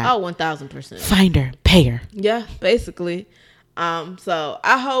behind that. Oh, 1,000%. Find her, pay her. Yeah, basically. So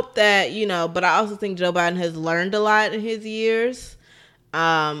I hope that, but I also think Joe Biden has learned a lot in his years,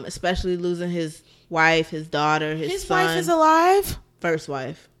 especially losing his wife, his daughter, his son. His wife is alive? First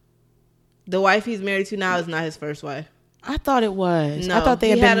wife. The wife he's married to now is not his first wife. I thought it was. No, I thought they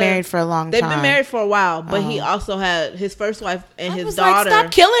had been married for a long time. They've been married for a while, but he also had his first wife and his daughter. Like,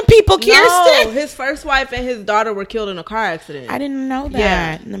 stop killing people, Kirsten. No, his first wife and his daughter were killed in a car accident. I didn't know that.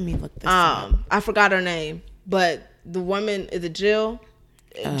 Yeah. Let me look this up. I forgot her name, but the woman, is it Jill?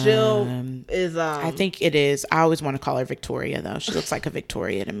 Jill is I think it is. I always want to call her Victoria though. She looks like a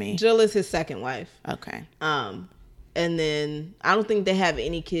Victoria to me. Jill is his second wife. Okay. And then I don't think they have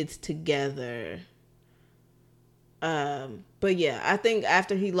any kids together. But yeah, I think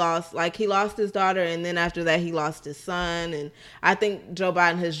after he lost his daughter, and then after that he lost his son, and I think Joe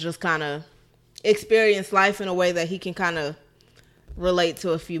Biden has just kind of experienced life in a way that he can kind of relate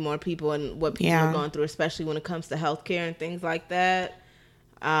to a few more people and what people are going through, especially when it comes to healthcare and things like that.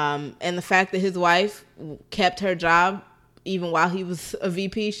 And the fact that his wife kept her job even while he was a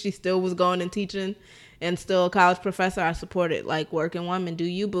VP, she still was going and teaching and still a college professor. I support it. Like, working woman, do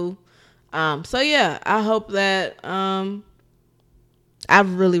you, boo? So yeah, I hope that I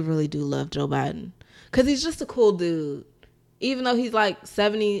really, really do love Joe Biden, because he's just a cool dude. Even though he's like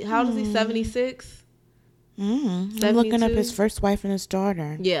 70, how old is he? 76? I'm looking up his first wife and his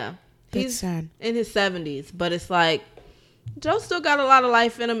daughter. Yeah. He's sad. In his 70s, but it's like Joe still got a lot of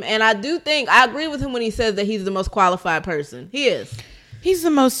life in him, and I agree with him when he says that he's the most qualified person. He is. He's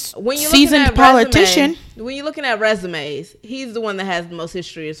the most seasoned politician. When you're looking at resumes, he's the one that has the most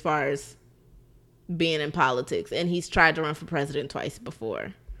history as far as being in politics, and he's tried to run for president twice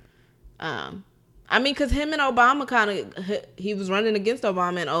before. I mean, because him and Obama he was running against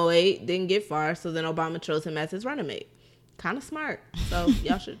Obama in 2008, didn't get far, so then Obama chose him as his running mate. Kind of smart. So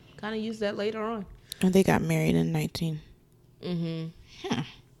y'all should kind of use that later on. And they got married in 19.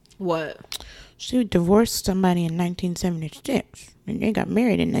 What? She divorced somebody in 1976, and they got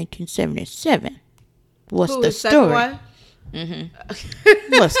married in 1977. What's the story?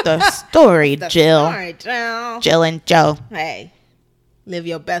 What's the story, Jill? Story, Jill? Jill and Joe. Hey, live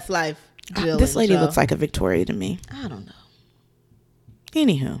your best life, Jill. This lady Joe. looks like a Victoria to me. I don't know.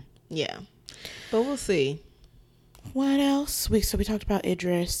 Anywho. Yeah. But we'll see. What else? So we talked about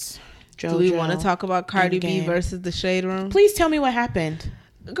Idris. JoJo, do we want to talk about Cardi B versus the Shade Room? Please tell me what happened.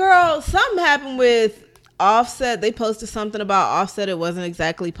 Girl, something happened with Offset. They posted something about Offset. It wasn't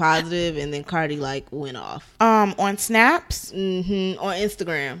exactly positive, and then Cardi went off. On Snaps? On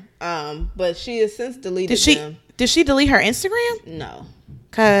Instagram. But she has since deleted them. Did she delete her Instagram? No.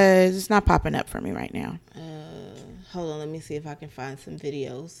 Because it's not popping up for me right now. Hold on, let me see if I can find some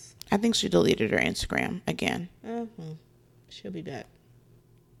videos. I think she deleted her Instagram again. She'll be back.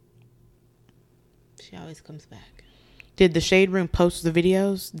 She always comes back. Did the Shade Room post the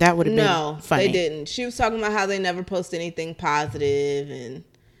videos? That would have been funny. They didn't. She was talking about how they never post anything positive and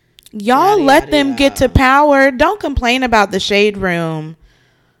y'all let them get to power. Don't complain about the Shade Room.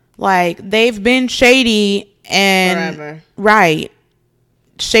 Like, they've been shady and forever. Right.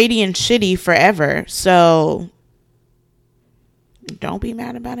 Shady and shitty forever. So don't be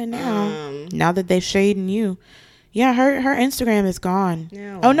mad about it now. Now that they're shading you. Yeah, her Instagram is gone.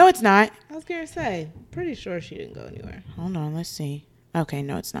 Yeah, well, oh, no, it's not. I was going to say, pretty sure she didn't go anywhere. Hold on, let's see. Okay,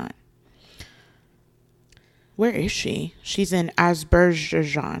 no, it's not. Where is she? She's in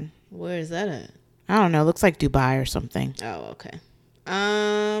Azerbaijan. Where is that at? I don't know. Looks like Dubai or something. Oh, okay.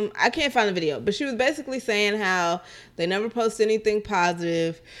 I can't find the video, but she was basically saying how they never post anything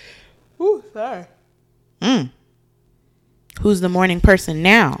positive. Ooh, sorry. Who's the morning person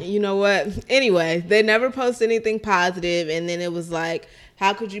now? You know what? Anyway, they never post anything positive, and then it was like,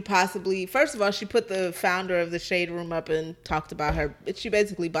 how could you possibly... First of all, she put the founder of the Shade Room up and talked about her. She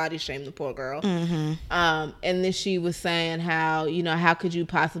basically body shamed the poor girl. Mm-hmm. And then she was saying how, how could you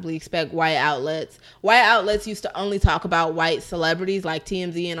possibly expect white outlets? White outlets used to only talk about white celebrities like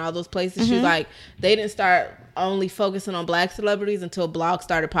TMZ and all those places. Mm-hmm. She's like, they didn't start only focusing on black celebrities until blogs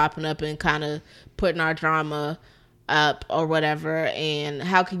started popping up and kind of putting our drama up or whatever. And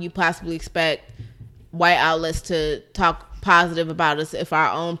how can you possibly expect white outlets to talk positive about us if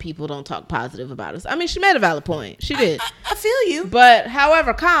our own people don't talk positive about us? I mean, she made a valid point. She did. I feel you. But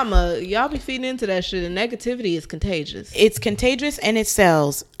however, y'all be feeding into that shit, and negativity is contagious. It's contagious and it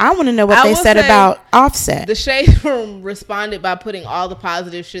sells. I want to know what they said about Offset. The Shade Room responded by putting all the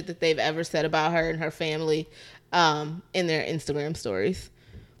positive shit that they've ever said about her and her family in their Instagram stories.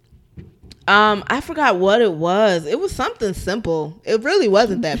 I forgot what it was. It was something simple. It really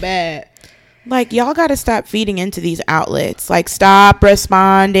wasn't that bad. Like, y'all got to stop feeding into these outlets. Like, stop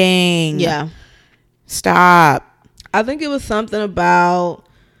responding. Yeah. Stop. I think it was something about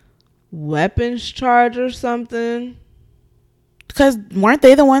weapons charge or something. Because weren't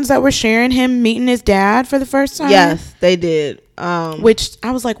they the ones that were sharing him meeting his dad for the first time? Yes, they did. Which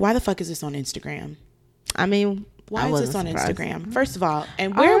I was like, why the fuck is this on Instagram? I mean, why is this on Instagram? First of all,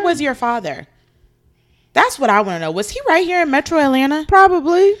 and where was your father? That's what I want to know. Was he right here in Metro Atlanta?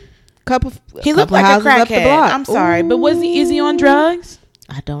 Probably. He looked like a crackhead. I'm sorry, but is he on drugs?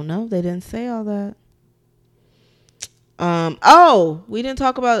 I don't know. They didn't say all that. We didn't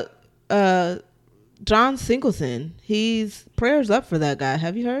talk about John Singleton. He's prayers up for that guy.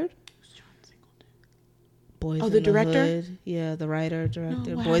 Have you heard? Boys the director? Hood. Yeah, the writer,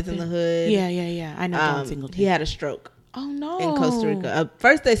 director. Boys in the Hood. Yeah. I know John Singleton. He had a stroke. Oh, no. In Costa Rica.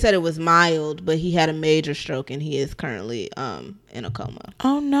 First they said it was mild, but he had a major stroke and he is currently in a coma.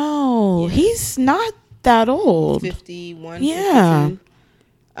 Oh, no. Yeah. He's not that old. 51. Yeah.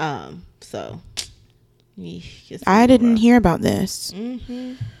 52. So. I didn't hear about this.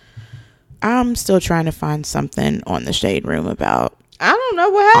 Mm-hmm. I'm still trying to find something on the Shade Room about I don't know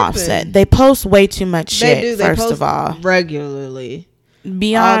what happened. Offset. They post way too much shit. They do. They first post of all, regularly,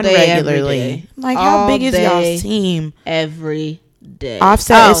 beyond day, regularly. Like, how big is y'all's team? Every day.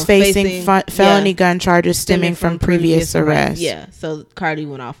 Offset is facing felony gun charges stemming from previous arrests. Yeah. So Cardi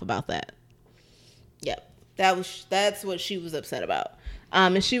went off about that. Yep. That's what she was upset about.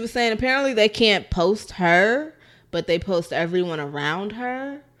 And she was saying apparently they can't post her, but they post everyone around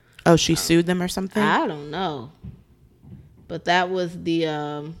her. Oh, she sued them or something? I don't know. But that was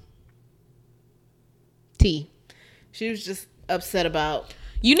the tea. She was just upset about...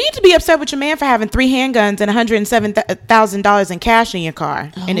 You need to be upset with your man for having 3 handguns and $107,000 in cash in your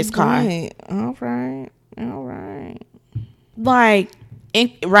car, in his car. All right. Like,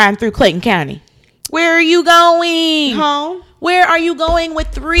 riding through Clayton County. Where are you going? Home. Where are you going with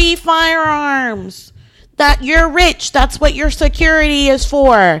 3 firearms? That you're rich. That's what your security is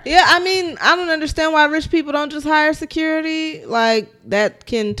for. Yeah, I mean, I don't understand why rich people don't just hire security like that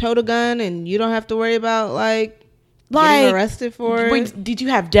can tote a gun and you don't have to worry about getting arrested for it. Did you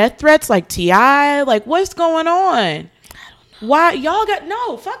have death threats like T.I.? Like, what's going on? Why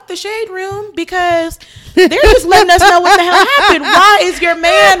y'all fuck the Shade Room, because they're just letting us know what the hell happened. Why is your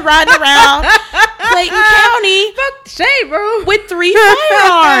man riding around Clayton County fuck the Shade Room with 3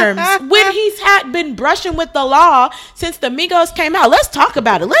 firearms when he's been brushing with the law since the Migos came out? Let's talk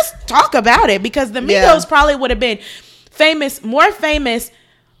about it because the Migos probably would have been more famous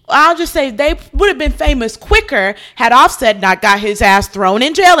I'll just say they would have been famous quicker had Offset not got his ass thrown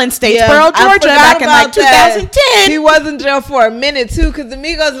in jail in Statesboro, Georgia back in like 2010. He was in jail for a minute too because the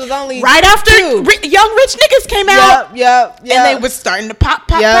Migos was only right after Young Rich Niggas came out. Yep. And they was starting to pop.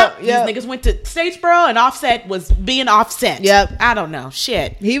 These niggas went to Statesboro and Offset was being Offset. Yep. I don't know.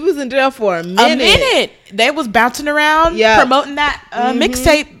 Shit. He was in jail for a minute. They was bouncing around promoting that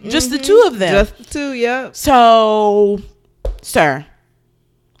mixtape, just the two of them. Just the two, yep. So, sir,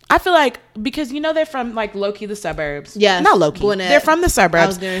 I feel like because they're from like low-key the suburbs. Yes. Not low-key. Gwinnett. They're from the suburbs. I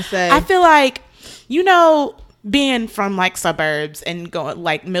was gonna say. I feel like, being from like suburbs and going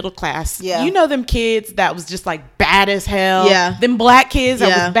like middle class. Yeah. Them kids that was just like bad as hell. Yeah. Them black kids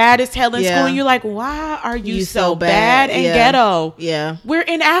that was bad as hell in school. And you're like, why are you so bad and ghetto? Yeah. We're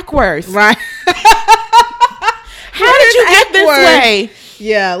in Ackworth. Right. How did you get this way?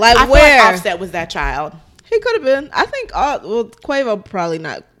 Yeah. Like I where? feel like Offset was that child. He could have been. I think Quavo probably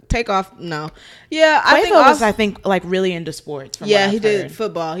not. Takeoff, no. Yeah, I think like really into sports. He did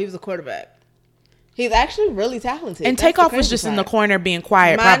football. He was a quarterback. He's actually really talented. And Takeoff was just in the corner being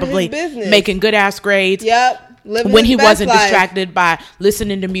quiet, probably business, making good ass grades. Yep. When he wasn't distracted by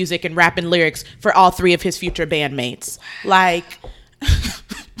listening to music and rapping lyrics for all three of his future bandmates. Like,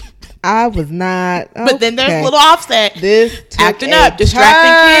 I was not. But then there's little Offset acting up, kids.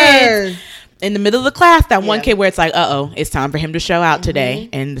 distracting kids. In the middle of the class, that one kid where it's like, it's time for him to show out today.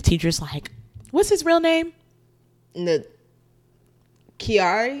 And the teacher's like, what's his real name?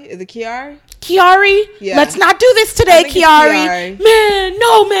 Kiari? Is it Kiari? Kiari? Yeah. Let's not do this today, Kiari. Man,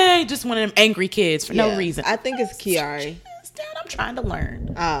 no, man. Just one of them angry kids for no reason. I think it's Kiari. Dad, I'm trying to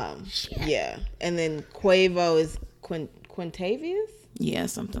learn. Yeah. And then Quavo is Quintavious? Yeah,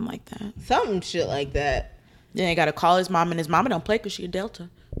 something like that. Something shit like that. Then they got to call his mom, and his mama don't play because she a Delta.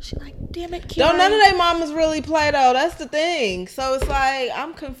 She like, damn it, Kiari. Don't none of their mamas really play, though. That's the thing. So it's like,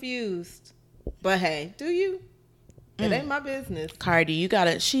 I'm confused. But hey, do you? It ain't my business. Cardi, you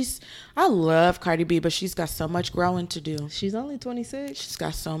gotta. I love Cardi B, but she's got so much growing to do. She's only 26. She's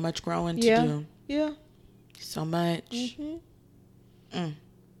got so much growing to do. Yeah. So much.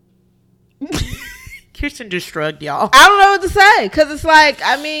 Kirsten just shrugged, y'all. I don't know what to say because it's like,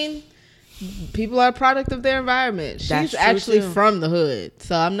 I mean, people are a product of their environment. She's actually from the hood,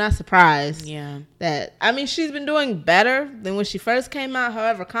 so I'm not surprised. Yeah. That she's been doing better than when she first came out.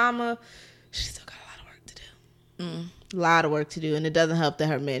 However, she's still got a lot of work to do. A lot of work to do, and it doesn't help that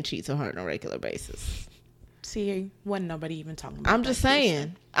her man cheats on her on a regular basis. See, wasn't nobody even talking about. I'm just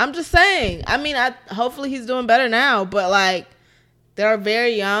saying. I mean, hopefully he's doing better now, but like, they're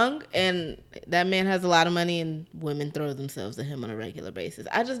very young, and that man has a lot of money, and women throw themselves at him on a regular basis.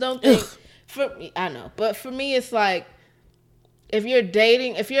 I just don't think. For me, I know, but for me, it's like, if you're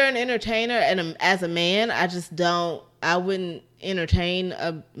an entertainer and as a man, I wouldn't entertain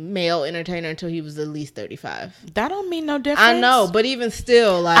a male entertainer until he was at least 35. That don't mean no difference. I know, but even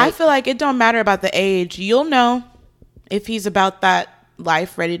still, like, I feel like it don't matter about the age. You'll know if he's about that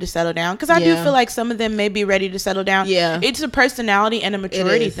life, ready to settle down. Because I do feel like some of them may be ready to settle down. Yeah. It's a personality and a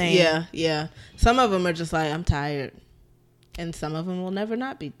maturity thing. Yeah. Some of them are just like, I'm tired. And some of them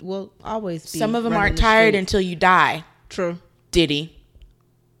will always be. Some of them aren't tired until you die. True. Diddy.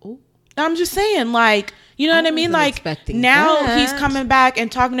 Ooh. I'm just saying, like, you know what I mean? Like, now he's coming back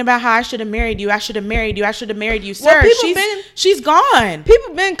and talking about how I should have married you. I should have married you. I should have married you. Sir, she's gone.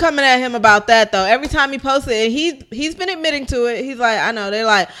 People been coming at him about that, though. Every time he posted it, he's been admitting to it. He's like, I know. They're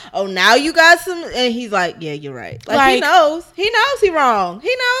like, oh, now you got some. And he's like, yeah, you're right. Like, he knows. He knows he's wrong.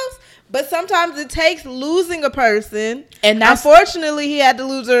 He knows. But sometimes it takes losing a person. And unfortunately, he had to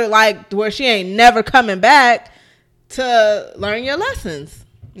lose her, like, where she ain't never coming back to learn your lessons.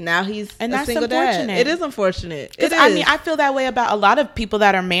 Now he's a single dad. It is unfortunate. I mean, I feel that way about a lot of people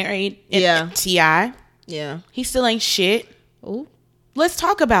that are married. T.I. Yeah. He still ain't shit. Ooh. Let's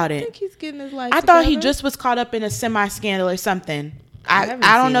talk about it. I think he's getting his life together. Thought he just was caught up in a semi-scandal or something. I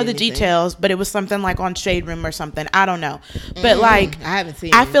don't know the details, but it was something like on Shade Room or something. I don't know. But like, I haven't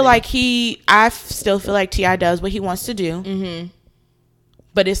seen I feel like I still feel like T.I. does what he wants to do. Mm-hmm.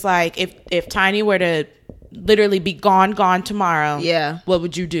 But it's like, if Tiny were to literally be gone tomorrow, what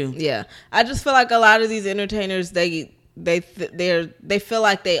would you do? Yeah. I just feel like a lot of these entertainers, they feel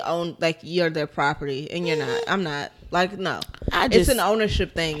like they own, like, you're their property, and you're not. I'm not. Like, no. It's an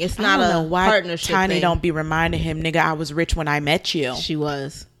ownership thing. It's not a partnership thing. Tiny don't be reminding him, nigga, I was rich when I met you. She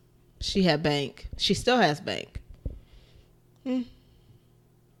was. She had bank. She still has bank.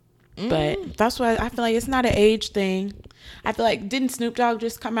 But that's why I feel like it's not an age thing. I feel like, didn't Snoop Dogg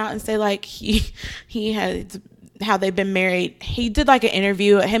just come out and say, like, he had how they've been married. He did like an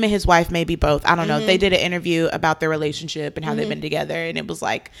interview, him and his wife, maybe both, I don't know. They did an interview about their relationship and how they've been together, and it was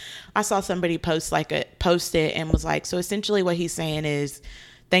like, I saw somebody post it and was like, so essentially what he's saying is,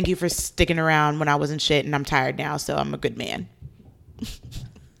 thank you for sticking around when I wasn't shit, and I'm tired now, so I'm a good man.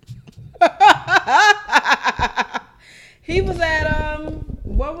 He was at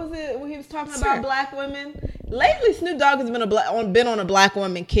what was it when he was talking about black women? Lately, Snoop Dogg has been on a black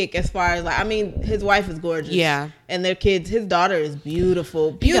woman kick, as far as like, I mean, his wife is gorgeous, and their kids. His daughter is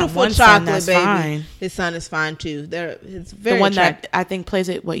beautiful chocolate baby. Fine. His son is fine too. It's very the one that I think plays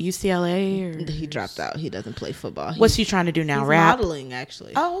at UCLA, or he dropped out. He doesn't play football. What's he trying to do now? He's rap? Modeling,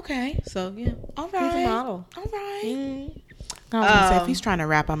 actually. Oh, okay. So yeah, all right. He's a model. All right. I was gonna say, if he's trying to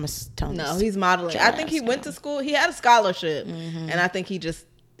rap, I'm gonna tell him. No, he's modeling. I think he went to school. He had a scholarship, and I think he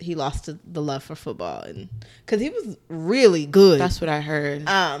lost the love for football, and because he was really good. That's what I heard.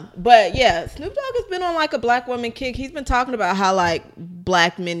 But yeah, Snoop Dogg has been on like a black woman kick. He's been talking about how like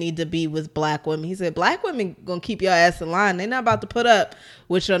black men need to be with black women. He said black women gonna keep your ass in line. They're not about to put up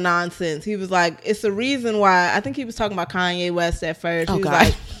with your nonsense. He was like, it's the reason why. I think he was talking about Kanye West at first. Oh,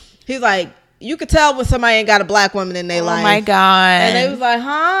 he's like. You could tell when somebody ain't got a black woman in their life. Oh my God. And they was like,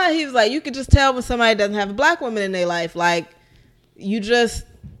 huh? He was like, you could just tell when somebody doesn't have a black woman in their life. Like, you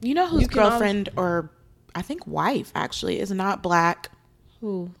know whose girlfriend or I think wife actually is not black?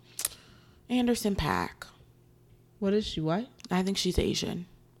 Who? Anderson .Paak. What is she, white? I think she's Asian.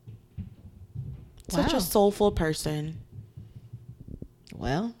 Wow. Such a soulful person.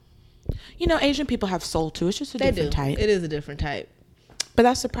 Well, you know, Asian people have soul too. It's just a different type. It is a different type. But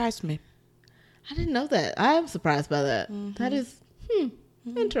that surprised me. I didn't know that. I am surprised by that. That is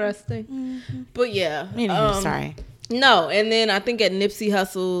interesting. But yeah. Sorry. No, and then I think at Nipsey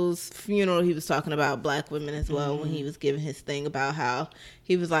Hussle's funeral, he was talking about black women as well when he was giving his thing about how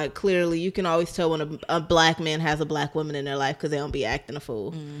he was like, clearly you can always tell when a black man has a black woman in their life because they don't be acting a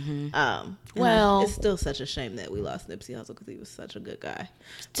fool. Well, it's still such a shame that we lost Nipsey Hussle because he was such a good guy.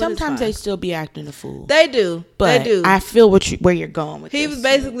 But sometimes they still be acting a fool. They do. But they do. I feel where you're going with this. He was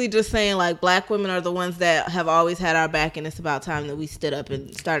basically just saying like black women are the ones that have always had our back, and it's about time that we stood up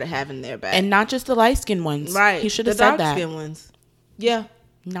and started having their back. And not just the light-skinned ones. Right. He should have said that. Dark-skinned ones. Yeah.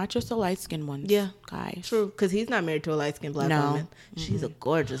 Not just the light-skinned ones. Yeah. Guys. True. Because he's not married to a light-skinned black woman. She's a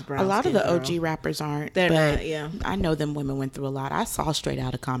gorgeous brown. A lot of the girl. OG rappers aren't. They're not, yeah. I know them women went through a lot. I saw Straight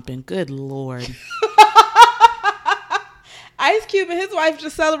Outta Compton. Good Lord. Ice Cube and his wife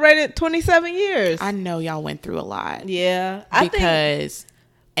just celebrated 27 years. I know y'all went through a lot. Yeah. Because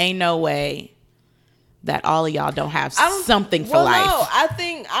ain't no way that all of y'all don't have something for life. No, I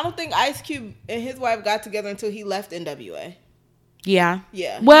don't think Ice Cube and his wife got together until he left NWA. Yeah.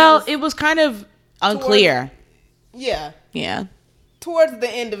 Yeah. Well, it was kind of unclear. Yeah. Yeah. Towards the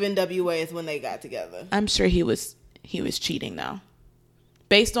end of NWA is when they got together. I'm sure he was cheating though.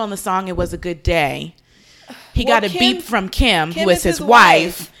 Based on the song "It Was a Good Day," he got a beep from Kim, who is his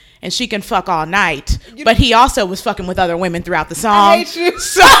wife, and she can fuck all night. But he also was fucking with other women throughout the song. I hate you.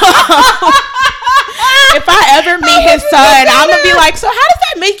 So if I ever meet his son, I'm gonna be like, so how does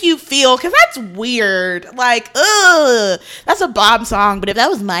that make you feel? Because that's weird. Like, ugh, that's a Bob song. But if that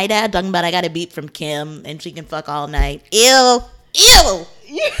was my dad talking about I got a beat from Kim and she can fuck all night, ew. Oh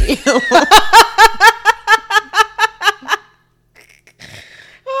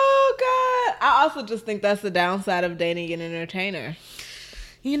God! I also just think that's the downside of dating an entertainer.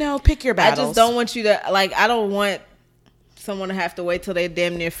 You know, pick your battles. I just don't want you to like. I don't want someone to have to wait till they're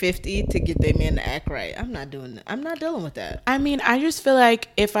damn near 50 to get their man to act right. I'm not doing that. I'm not dealing with that. I mean, I just feel like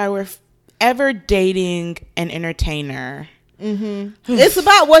if I were ever dating an entertainer, it's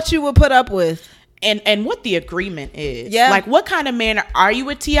about what you would put up with. And what the agreement is. Yeah. Like, what kind of man are you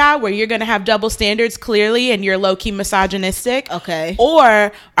with T.I. where you're going to have double standards clearly and you're low-key misogynistic? Okay.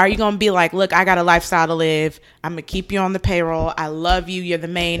 Or are you going to be like, look, I got a lifestyle to live. I'm going to keep you on the payroll. I love you. You're the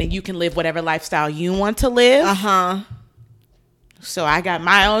main. And you can live whatever lifestyle you want to live. Uh-huh. So I got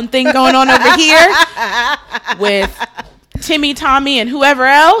my own thing going on over here with Timmy, Tommy, and whoever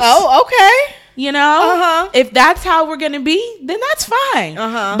else. Oh, okay. You know, if that's how we're going to be, then that's fine.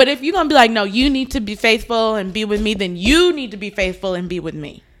 But if you're going to be like, no, you need to be faithful and be with me, then you need to be faithful and be with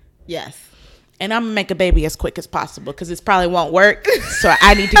me. Yes. And I'm going to make a baby as quick as possible because it probably won't work. So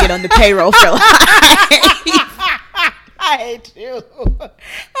I need to get on the payroll for life. I hate you. I'm going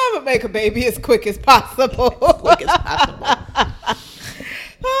to make a baby as quick as possible.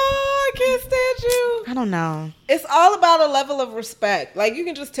 Oh, I can't stand you. I don't know. It's all about a level of respect. Like, you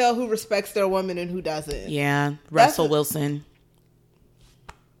can just tell who respects their woman and who doesn't. Yeah. Russell Wilson.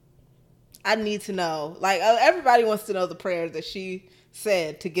 I need to know. Like, everybody wants to know the prayers that she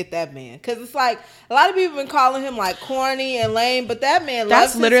said to get that man. Because it's like, a lot of people been calling him like corny and lame, but that man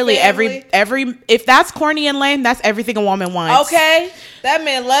That's loves literally his family. every if that's corny and lame, that's everything a woman wants. Okay, that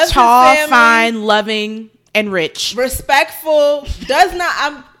man loves Tall, his family, fine, loving, and rich. respectful. Does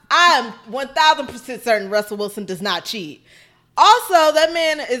not. I'm 1000% certain Russell Wilson does not cheat. Also, that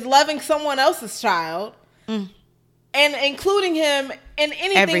man is loving someone else's child, and including him in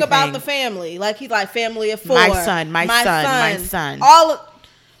anything Everything. about the family. Like he's like family of 4. My son. All.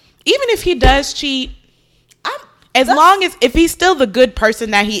 Even if he does cheat, That's- long as if he's still the good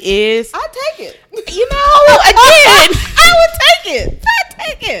person that he is, I'll take it. you know, again, I would take it. I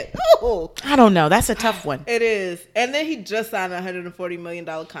take it. Ooh. I don't know. That's a tough one. It is. And then he just signed a $140 million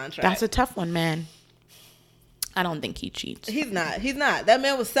contract. That's a tough one, man. I don't think he cheats. He's not. That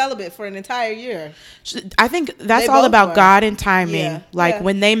man was celibate for an entire year. I think that's They all both about were. God and timing. Yeah, Like yeah.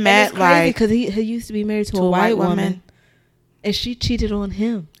 when they met, like because he used to be married to a white woman, and she cheated on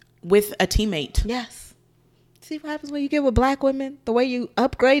him. with a teammate. Yes. See what happens when you get with black women? The way you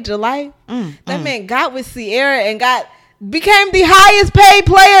upgrade your life. That man got with Sierra and became the highest paid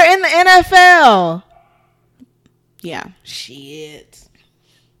player in the NFL. Yeah. Shit.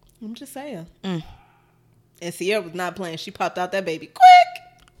 I'm just saying. And Sierra was not playing. She popped out that baby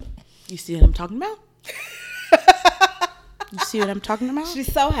quick. You see what I'm talking about? You see what I'm talking about?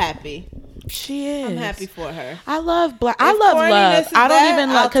 She's so happy. She is. I'm happy for her. I love love. corniness is I don't that, even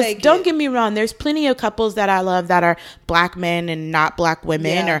I'll love, because take don't it. get me wrong, there's plenty of couples that I love that are black men and not black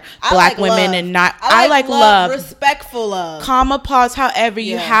women, Yeah. or I black like women love. and not. I like love. respectful love. Comma, pause. However,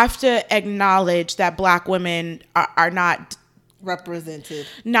 you Yeah. have to acknowledge that black women are not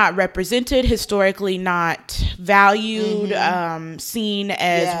represented historically, not valued, seen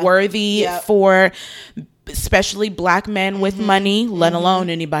as Yeah. worthy Yep. for especially black men with money, let alone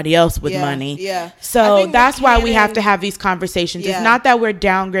anybody else with Yeah. money. Yeah. I So think that's why we have Buchanan- to have these conversations. Yeah. It's not that we're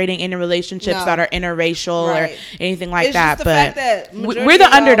downgrading any relationships No. that are interracial Right. or anything like It's that, just the but fact that majority we're the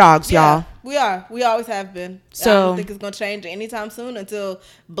of y'all- underdogs, Yeah, y'all. We are. We always have been. I So- don't think it's going to change anytime soon until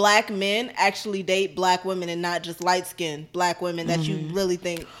black men actually date black women and not just light-skinned black women that you really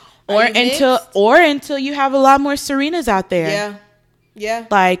think Or are you until mixed? until you have a lot more Serenas out there. Yeah. Yeah.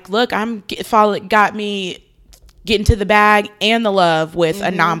 Like, look, got me getting to the bag and the love with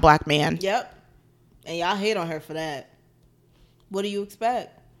a non-black man. Yep. And y'all hate on her for that. What do you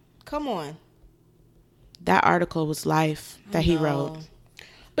expect? Come on. That article was life that he No. wrote.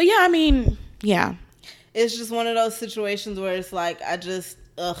 But yeah, I mean, yeah. It's just one of those situations where it's like,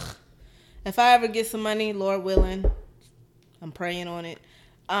 if I ever get some money, Lord willing, I'm praying on it.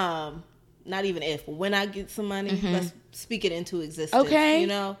 Not even if, but when I get some money, let's speak it into existence. Okay. You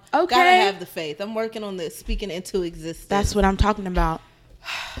know? Okay. Gotta have the faith. I'm working on this, speaking into existence. That's what I'm talking about.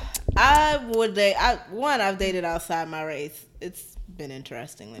 I've dated outside my race. It's been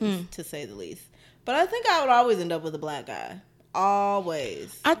interesting, to say the least. But I think I would always end up with a black guy.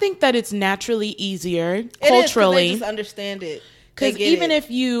 Always. I think that it's naturally easier It is, 'cause culturally. they just understand it. Because even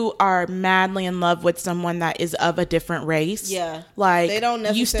if you are madly in love with someone that is of a different race, Yeah. like They don't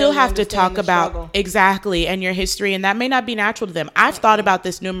you still necessarily have to understand talk the about struggle. exactly and your history, and that may not be natural to them. I've thought about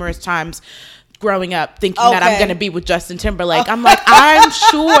this numerous times growing up, thinking that I'm Okay. going to be with Justin Timberlake. I'm like, I'm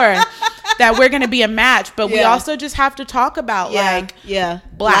sure that we're going to be a match, but we Yeah. also just have to talk about like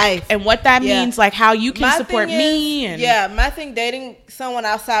black life. and what that Yeah. means, like how you can My support thing me. is, And my thing, dating someone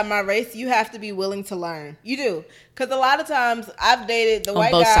outside my race, you have to be willing to learn. You do. Because a lot of times I've dated the On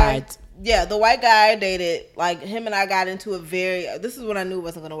white both guy. sides. Yeah, the white guy I dated, like him and I got into this is when I knew it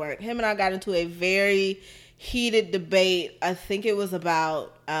wasn't going to work. Him and I got into a very heated debate. I think it was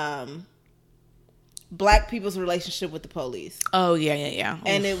about black people's relationship with the police. oh yeah.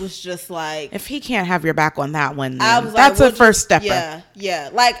 And it was just like, If he can't have your back on that one, I then was that's like, a first stepper. Yeah.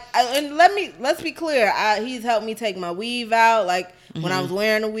 Like, and let's be clear. He's helped me take my weave out. Like when I was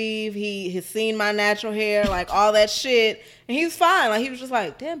wearing a weave, he has seen my natural hair, like all that shit, and he was fine. Like he was just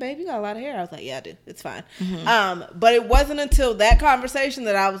like, "Damn, babe, you got a lot of hair." I was like, "Yeah, I do. It's fine." But it wasn't until that conversation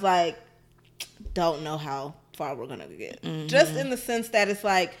that I was like, "Don't know how far we're gonna get." Just in the sense that it's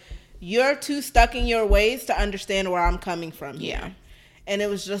like you're too stuck in your ways to understand where I'm coming from. Yeah. Here. And it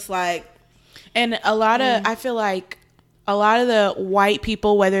was just like. And a lot of, I feel like a lot of the white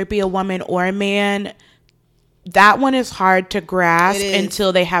people, whether it be a woman or a man, that one is hard to grasp It is.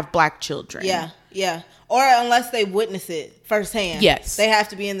 until they have black children. Yeah. Or unless they witness it firsthand. Yes. They have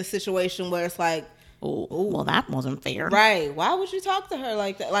to be in the situation where it's like, Ooh, well, that wasn't fair. right, why would you talk to her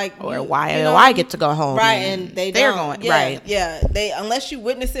like that? Like, Or you why know do what I mean? get to go home? Right, and they're they're don't. going, Yeah, right. Yeah, they unless you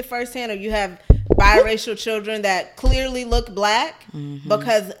witness it firsthand or you have biracial children that clearly look black,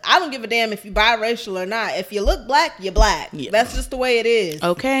 because I don't give a damn if you biracial or not. If you look black, you're black. Yeah. That's just the way it is.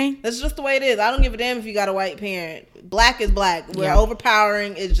 Okay. That's just the way it is. I don't give a damn if you got a white parent. Black is black. We're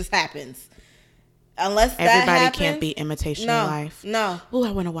overpowering. It just happens. Unless everybody happens, can't be Imitation of Life. No. Oh,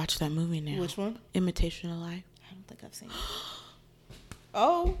 I want to watch that movie now. Which one? Imitation of Life. I don't think I've seen it.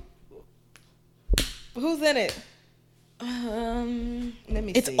 Oh. Who's in it? Let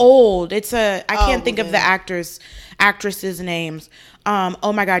me it's see. Old. It's I can't think of the actresses' names.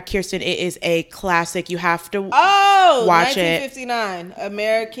 Oh my God, Kirsten, it is a classic. You have to watch 1959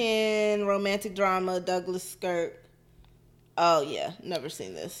 American romantic drama, Douglas Skirt. Oh yeah, never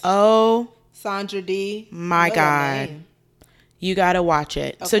seen this. Oh, Sandra Dee. My God, you gotta watch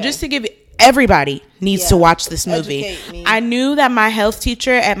it. Okay. So just to give everybody needs to watch this movie. I knew that my health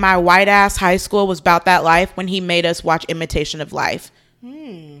teacher at my white ass high school was about that life when he made us watch Imitation of Life.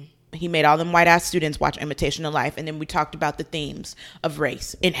 He made all them white ass students watch Imitation of Life, and then we talked about the themes of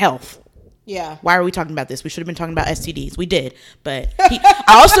race in health. Yeah. Why are we talking about this? We should have been talking about STDs. We did, but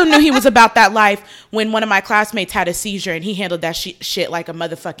I also knew he was about that life when one of my classmates had a seizure and he handled that shit like a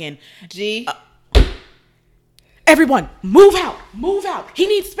motherfucking G. Everyone, move out, move out. He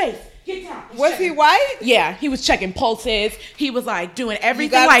needs space. Get down. Was he white? Yeah, he was checking pulses. He was like doing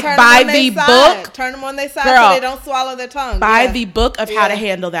everything like by the book. Turn them on their side so they don't swallow their tongue. By the book of how to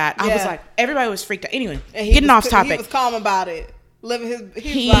handle that. I was like, everybody was freaked out. Anyway, getting off topic. He was calm about it.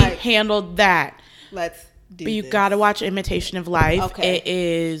 He handled that. Let's do But you this. gotta watch Imitation of Life. Okay. It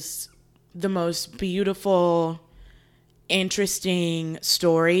is the most beautiful, interesting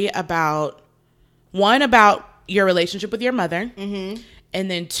story about your relationship with your mother. Mm-hmm. And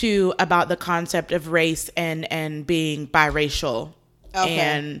then 2, about the concept of race and being biracial.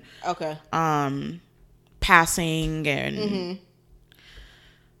 Okay. And passing and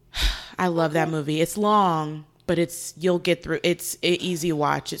I love that movie. It's long, but you'll get through. It's an easy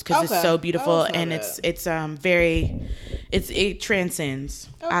watch. It's because it's so beautiful and it transcends.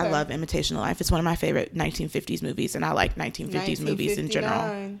 Okay. I love Imitation of Life. It's one of my favorite 1950s movies, and I like 1950s movies in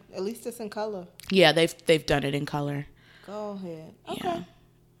general. At least it's in color. Yeah, they've done it in color. Go ahead. Okay. Yeah.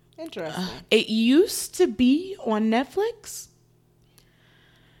 Interesting. It used to be on Netflix.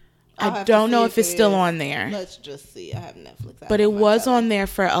 I don't know if it's still on there. Let's just see. I have Netflix. But it was on there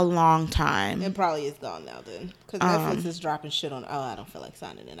for a long time. It probably is gone now then. Because Netflix is dropping shit on. Oh, I don't feel like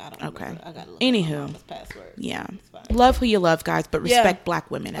signing in. I don't remember. I got to look at my mama's password. Yeah. Love who you love, guys, but respect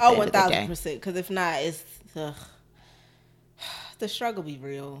black women at the end of the day. 1000%. Because if not, it's the struggle be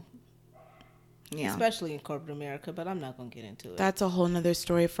real. Yeah. Especially in corporate America, but I'm not going to get into it. That's a whole nother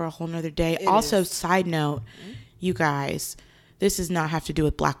story for a whole nother day. Also, side note, you guys, this does not have to do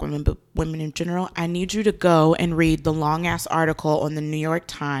with black women, but women in general. I need you to go and read the long ass article on the New York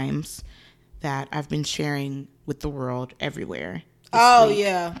Times that I've been sharing with the world everywhere. Oh,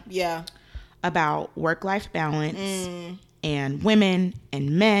 yeah. Yeah. About work-life balance and women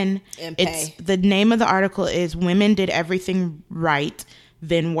and men. And pay. The name of the article is Women Did Everything Right,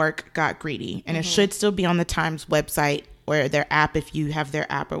 Then Work Got Greedy. And it should still be on the Times website or their app if you have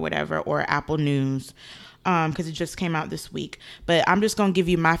their app or whatever, or Apple News, because it just came out this week. But I'm just going to give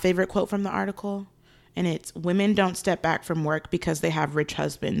you my favorite quote from the article. And it's, women don't step back from work because they have rich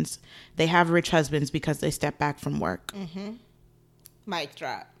husbands. They have rich husbands because they step back from work. Mm-hmm. Mic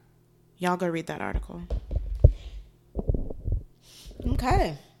drop. Y'all go read that article.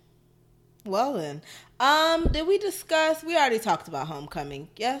 Okay. Well then, did we discuss? We already talked about Homecoming.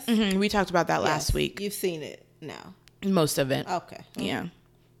 Yes, we talked about that last week. You've seen it now. Most of it. Okay. Mm-hmm. Yeah.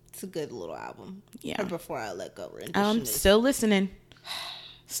 It's a good little album. Yeah. Her Before I Let Go rendition. I'm still listening.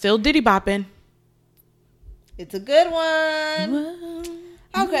 Still diddy bopping. It's a good one.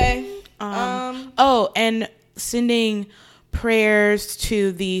 Okay. And sending prayers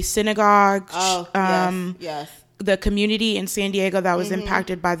to the synagogue. Yes. The community in San Diego that was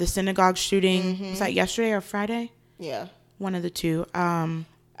impacted by the synagogue shooting. Was that yesterday or Friday? Yeah. One of the two.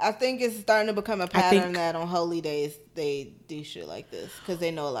 I think it's starting to become a pattern that on holy days they do shit like this because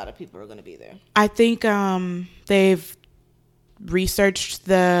they know a lot of people are going to be there. I think they've researched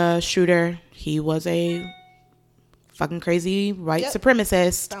the shooter. He was a fucking crazy white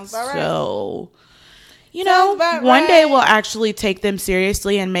supremacist. Sounds about right. So, you know, one day we'll actually take them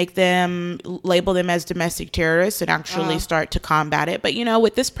seriously and make them, label them as domestic terrorists and actually start to combat it. But, you know,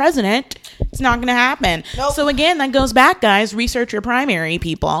 with this president, it's not going to happen. Nope. So, again, that goes back, guys. Research your primary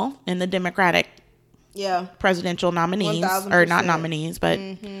people in the Democratic presidential nominees. 1000%. Or not nominees, but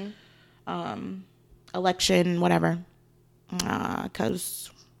election, whatever.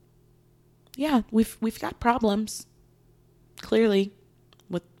 Because, we've got problems, clearly,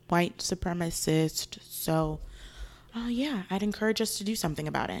 with white supremacist. So, yeah, I'd encourage us to do something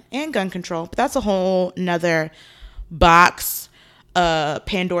about it. And gun control. But that's a whole nother box,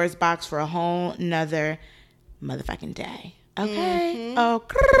 Pandora's box for a whole nother motherfucking day. Okay.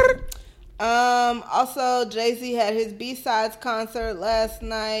 Also, Jay-Z had his B-Sides concert last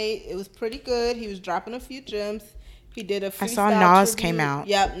night. It was pretty good. He was dropping a few gems. He did a freestyle I saw Nas tribute. came out.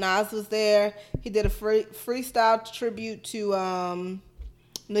 Yep, Nas was there. He did a freestyle tribute to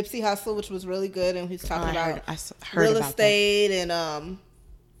Nipsey Hussle, which was really good. And he was talking about real estate and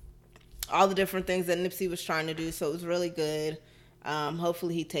all the different things that Nipsey was trying to do. So it was really good.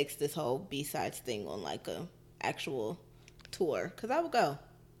 Hopefully he takes this whole B-Sides thing on like a actual tour, because I would go.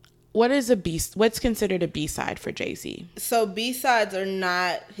 What's considered a B-side for Jay-Z? So B-sides are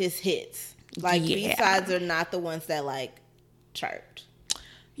not his hits. Like, B-sides are not the ones that, like, chart.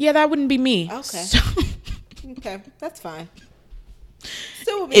 Yeah, that wouldn't be me. Okay. So. Okay, that's fine.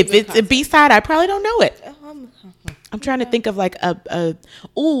 Still would be if it's a B-side, I probably don't know it. I'm trying to think of, like,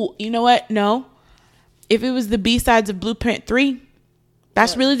 ooh, you know what? No. If it was the B-sides of Blueprint 3,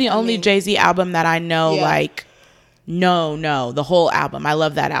 that's really the only Jay-Z album that I know, like... No, the whole album. I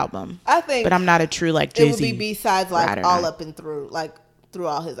love that album. I think, but I'm not a true like Jay-Z. It would be B-sides like all up and through, like through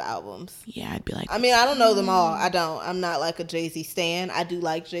all his albums. Yeah, I'd be like. I mean, I don't know them all. I don't. I'm not like a Jay-Z stan. I do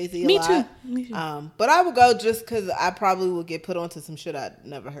like Jay-Z a lot. Me too. But I would go just because I probably would get put onto some shit I'd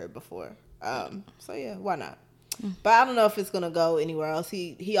never heard before. So yeah, why not? But I don't know if it's gonna go anywhere else.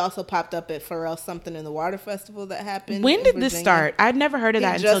 He also popped up at Pharrell Something in the Water Festival that happened. When did this start? I'd never heard of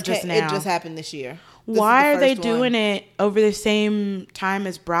that until just now. It just happened this year. Why are they doing it over the same time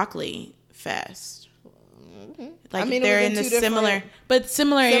as Broccoli Fest? Like, I mean, they're in the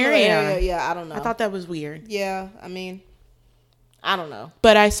similar area. Yeah, I don't know. I thought that was weird. Yeah, I mean, I don't know.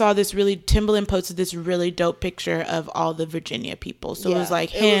 But I saw Timbaland posted this really dope picture of all the Virginia people. So it was like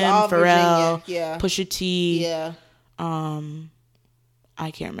him, Pharrell, Pusha T. Yeah.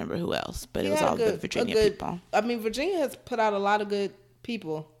 I can't remember who else, but it was all the Virginia people. I mean, Virginia has put out a lot of good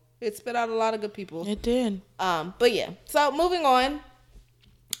people. It spit out a lot of good people. It did. But yeah. So moving on.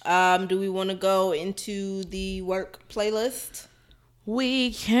 Do we want to go into the work playlist?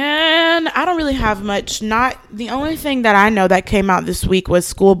 We can. I don't really have much. Not the only thing that I know that came out this week was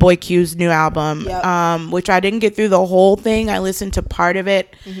Schoolboy Q's new album, which I didn't get through the whole thing. I listened to part of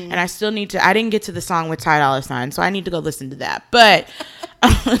it, and I still need to. I didn't get to the song with Ty Dolla $ign, so I need to go listen to that. But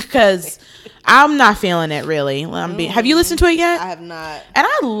because I'm not feeling it really. Have you listened to it yet? I have not. And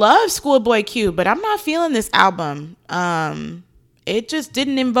I love Schoolboy Q, but I'm not feeling this album. It just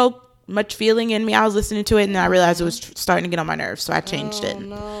didn't invoke much feeling in me. I was listening to it and I realized it was starting to get on my nerves, so I changed it.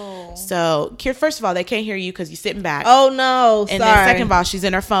 No. So, first of all, they can't hear you because you're sitting back. Oh no! And then second of all, she's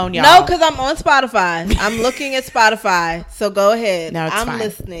in her phone, y'all. No, because I'm on Spotify. I'm looking at Spotify. So go ahead. No, I'm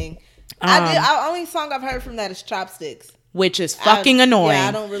listening. The only song I've heard from that is Chopsticks. Which is fucking annoying. Yeah,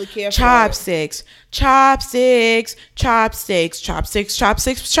 I don't really care for Chopsticks. Chopsticks.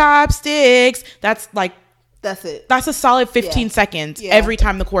 That's it. That's a solid 15 seconds every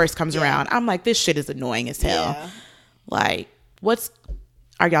time the chorus comes around. I'm like, this shit is annoying as hell. Yeah. Like,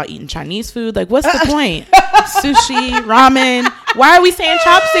 are y'all eating Chinese food? Like, what's the point? Sushi, ramen. Why are we saying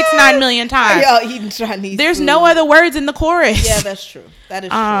chopsticks 9 million times? Are y'all eating Chinese There's food? no other words in the chorus. Yeah, that's true. That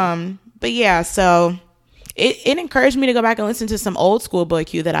is true. But yeah, so it encouraged me to go back and listen to some old Schoolboy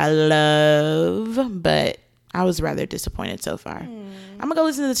Q that I love, but I was rather disappointed so far. I'm gonna go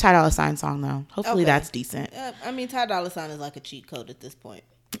listen to the Ty Dolla $ign song though. Hopefully that's decent. I mean, Ty Dolla $ign is like a cheat code at this point.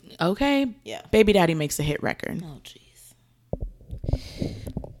 Okay. Yeah. Baby Daddy makes a hit record. Oh jeez.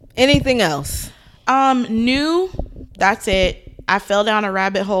 Anything else? New. That's it. I fell down a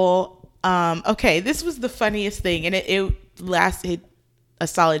rabbit hole. Okay, this was the funniest thing, and it lasted a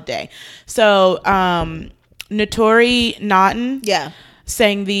solid day. So, Notori Naughton. Yeah.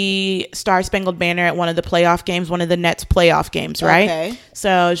 Sang the Star Spangled Banner at one of the playoff games, one of the Nets playoff games, right? Okay.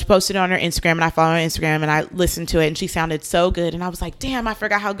 So she posted it on her Instagram, and I follow her on Instagram, and I listened to it, and she sounded so good, and I was like, damn, I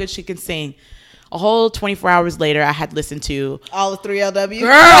forgot how good she can sing. A whole 24 hours later, I had listened to all of 3LW.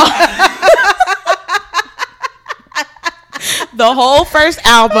 Girl. The whole first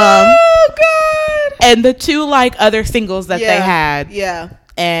album. Oh, God. And the two, other singles that they had. Yeah.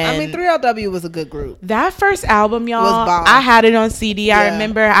 And I mean, 3LW was a good group. That first album, y'all, I had it on CD. I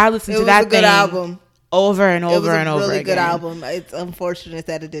remember I listened to that thing. It was a good album. Over and over and over again. It was a really good album. It's unfortunate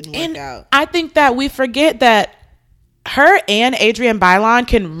that it didn't work out. I think that we forget that her and Adrienne Bailon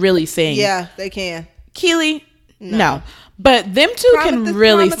can really sing. Yeah, they can. Keely, no. But them two can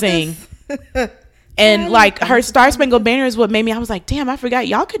really sing. And like her Star Spangled Banner is what made me. I was like, damn, I forgot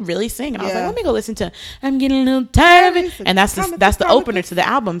y'all could really sing. And I was like, let me go listen to I'm Getting a Little Tired of It. And that's the opener to the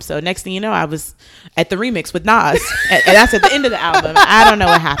album. So next thing you know, I was at the remix with Nas, and that's at the end of the album. I don't know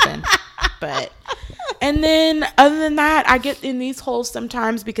what happened, but. And then other than that, I get in these holes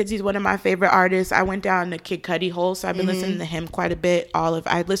sometimes because he's one of my favorite artists. I went down the Kid Cudi hole, so I've been listening to him quite a bit.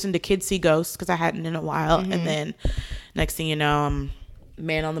 I listened to Kids See Ghosts because I hadn't in a while, and then next thing you know, I'm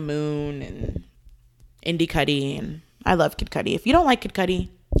Man on the Moon and Indie Cudi, and I love Kid Cudi. If you don't like Kid Cudi,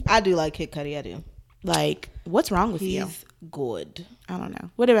 I do like Kid Cudi. I do. Like, what's wrong with you? He's good. I don't know.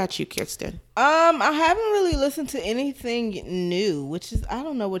 What about you, Kirsten? I haven't really listened to anything new, which is I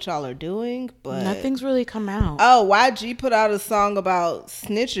don't know what y'all are doing, but nothing's really come out. Oh, YG put out a song about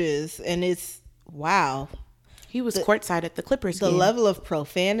snitches, and it's wow. He was courtside at the Clippers game. The level of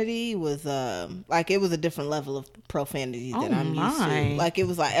profanity was like it was a different level of profanity than I'm used to. Like it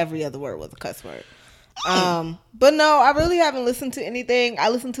was like every other word was a cuss word. But no, I really haven't listened to anything. I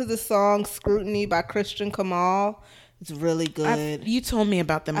listened to the song Scrutiny by Christian Kamal. It's really good. You told me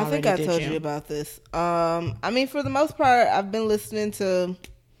about them already, I think I told you about this. I mean, for the most part, I've been listening to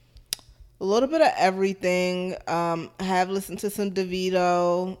a little bit of everything. I have listened to some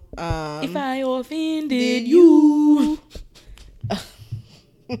DeVito. If I offended you.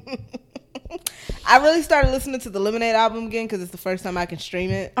 I really started listening to the Lemonade album again because it's the first time I can stream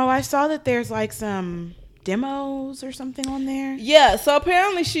it. Oh, I saw that there's like some demos or something on there. Yeah, so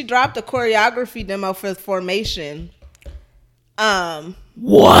apparently she dropped a choreography demo for Formation.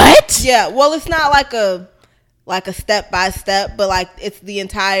 What? Yeah, well, it's not like a step by step, but like it's the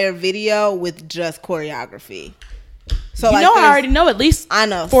entire video with just choreography. So I already know at least I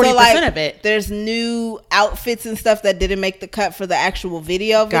know 40% of it. There's new outfits and stuff that didn't make the cut for the actual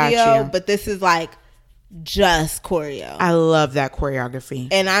video, but this is like just choreo. I love that choreography.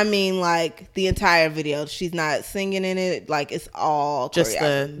 And I mean like the entire video. She's not singing in it. Like it's all just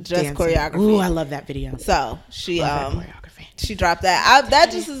choreography. Ooh, I love that video. So she dropped that.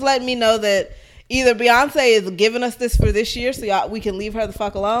 That just is letting me know that either Beyonce is giving us this for this year so we can leave her the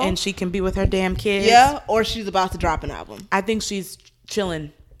fuck alone. And she can be with her damn kids. Yeah, or she's about to drop an album. I think she's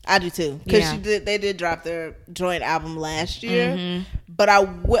chilling. I do too. Because they did drop their joint album last year. But I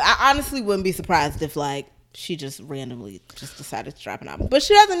honestly wouldn't be surprised if like she just randomly just decided to drop an album. But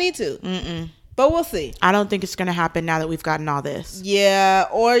she doesn't need to. But we'll see. I don't think it's going to happen now that we've gotten all this. Yeah,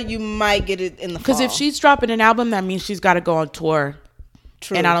 or you might get it in the fall. Because if she's dropping an album, that means she's got to go on tour.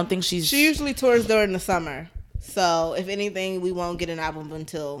 True. And I don't think she usually tours during the summer. So if anything, we won't get an album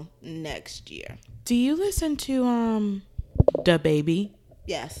until next year. Do you listen to Da Baby?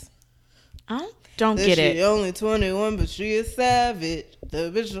 Yes. I don't get it. She only 21, but she is savage.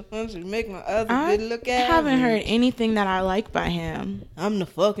 The bitch wants to make my other bitch look at me. I haven't heard anything that I like by him. I'm the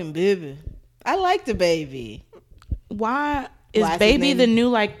fucking baby. I like the baby. Why is baby the new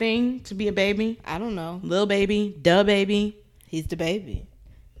like thing to be a baby? I don't know. Lil Baby, Da Baby. He's the baby.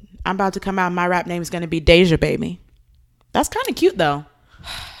 I'm about to come out. My rap name is going to be Deja Baby. That's kind of cute, though.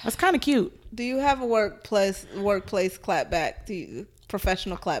 That's kind of cute. Do you have a workplace clapback? Do you,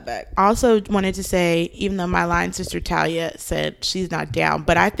 professional clapback? I also wanted to say, even though my line sister Talia said she's not down,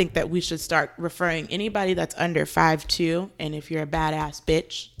 but I think that we should start referring anybody that's under 5'2", and if you're a badass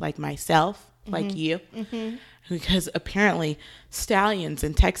bitch like myself, like you, because apparently stallions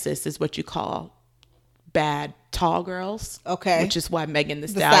in Texas is what you call bad tall girls. Okay. Which is why Megan Thee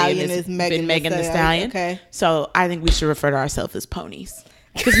Stallion is Megan Thee Stallion. Okay. So I think we should refer to ourselves as ponies.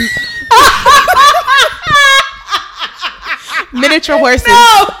 Miniature horses.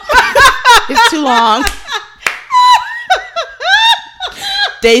 No. It's too long.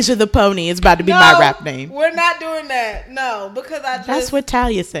 Deja the Pony is about to be my rap name. We're not doing that. No, because That's what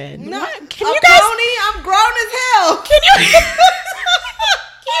Talia said. No, can you guys? Pony? I'm grown as hell. Can you guys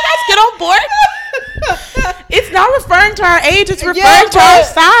get on board? It's not referring to our age. It's referring to our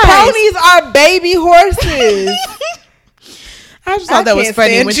size. Ponies are baby horses. I just thought that was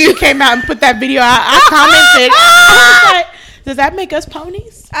funny when she came out and put that video out. I commented. I was like, does that make us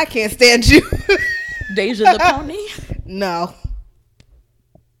ponies? I can't stand you. Deja the Pony? No.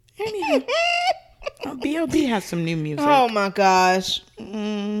 Anywho, B.O.B. has some new music. Oh my gosh.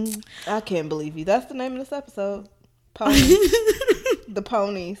 I can't believe you. That's the name of this episode. Ponies. The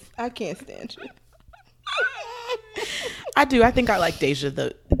ponies. I can't stand you. I do. I think I like Deja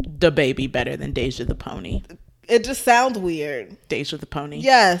the Baby better than Deja the Pony. It just sounds weird. Deja the Pony.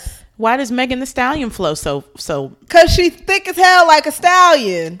 Yes. Why does Megan Thee Stallion flow so? Because she's thick as hell like a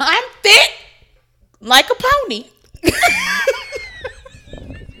stallion. I'm thick like a pony.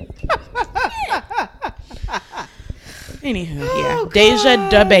 yeah. Deja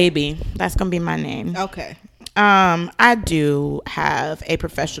Da Baby. That's gonna be my name. Okay. I do have a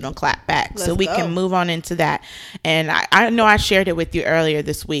professional clap back, so we can move on into that. And I know I shared it with you earlier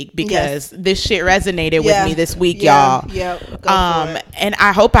this week because this shit resonated with me this week, y'all. Yeah. And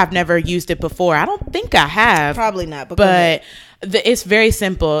I hope I've never used it before. I don't think I have. Probably not. But it's very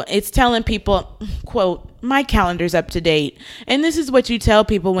simple. It's telling people, quote, my calendar's up to date. And this is what you tell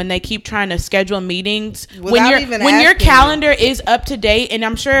people when they keep trying to schedule meetings. When your calendar is up to date, and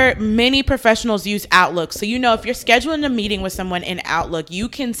I'm sure many professionals use Outlook. So, if you're scheduling a meeting with someone in Outlook, you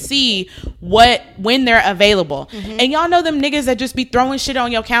can see when they're available. Mm-hmm. And y'all know them niggas that just be throwing shit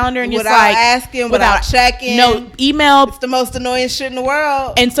on your calendar and without asking, without checking. No email. It's the most annoying shit in the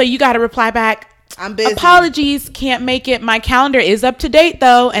world. And so you got to reply back, I'm busy. Apologies, can't make it. My calendar is up to date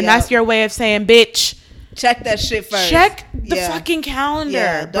though. And that's your way of saying, bitch, check that shit first. Check the fucking calendar.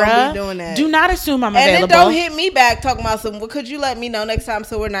 Yeah, don't be doing that. Do not assume I'm available. And then don't hit me back talking about something. Well, could you let me know next time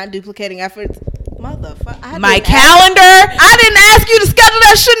so we're not duplicating efforts? Motherfucker. My calendar. I didn't ask you to schedule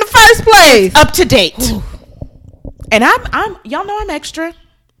that shit in the first place. Up to date. And I'm y'all know I'm extra.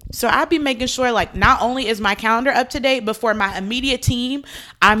 So I be making sure, like, not only is my calendar up to date, but for my immediate team,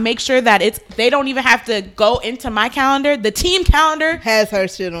 I make sure that they don't even have to go into my calendar. The team calendar has her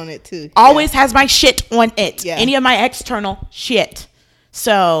shit on it too. Always has my shit on it. Yeah. Any of my external shit.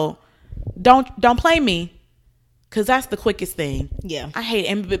 So don't play me, because that's the quickest thing. Yeah, I hate it.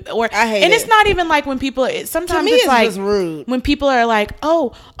 And it's not even like when people. Sometimes to me, it's like just rude when people are like,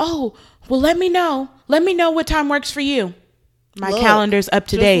 oh, well, let me know what time works for you. My calendar's up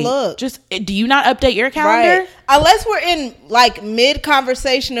to date. Do you not update your calendar? Right. Unless we're in like mid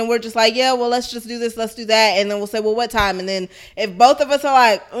conversation and we're just like, yeah, well, let's just do this, let's do that, and then we'll say, well, what time? And then if both of us are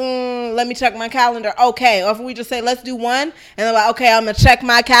like, let me check my calendar, okay. Or if we just say, let's do one, and they're like, okay, I'm gonna check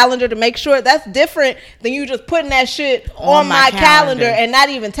my calendar to make sure. That's different than you just putting that shit on my calendar and not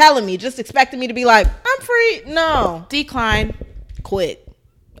even telling me, just expecting me to be like, I'm free. No, decline, quit.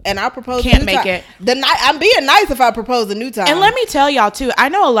 And I'll propose. Can't make it. I'm being nice if I propose a new time. And let me tell y'all too, I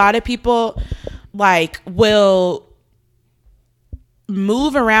know a lot of people like will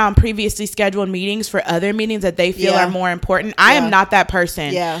move around previously scheduled meetings for other meetings that they feel are more important. I am not that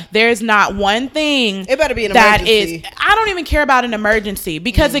person. Yeah. There's not one thing. It better be an emergency. I don't even care about an emergency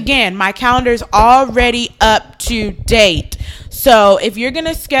because again, my calendar's already up to date. So if you're going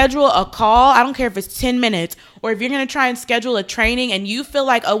to schedule a call, I don't care if it's 10 minutes, or if you're going to try and schedule a training and you feel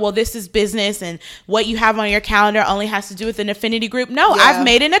like, oh, well, this is business and what you have on your calendar only has to do with an affinity group. No, I've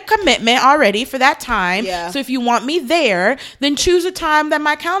made a commitment already for that time. Yeah. So if you want me there, then choose a time that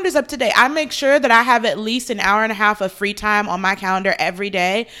my calendar's up to date. I make sure that I have at least an hour and a half of free time on my calendar every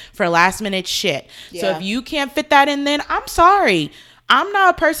day for last minute shit. Yeah. So if you can't fit that in, then I'm sorry. I'm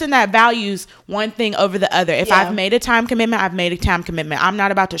not a person that values one thing over the other. If I've made a time commitment, I've made a time commitment. I'm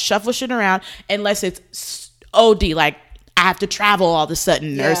not about to shuffle shit around unless it's OD, like I have to travel all of a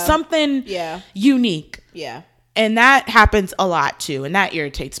sudden or something unique. Yeah. And that happens a lot too. And that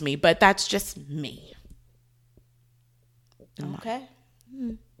irritates me, but that's just me. Okay.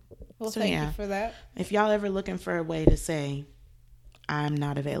 Well, thank you for that. If y'all ever looking for a way to say, I'm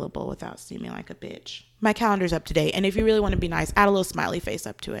not available without seeming like a bitch, my calendar's up to date. And if you really want to be nice, add a little smiley face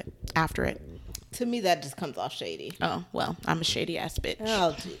up to it after it. To me, that just comes off shady. Oh, well, I'm a shady ass bitch.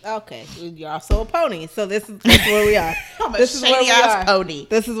 Oh, okay. You're also a pony. So this is where we are. I'm a shady ass pony.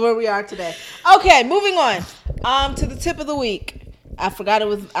 This is where we are today. Okay, moving on. To the tip of the week. I forgot it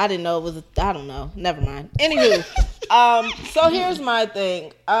was, I didn't know it was, I don't know. Never mind. Anywho. So here's my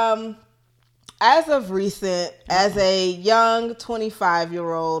thing. As of recent, as a young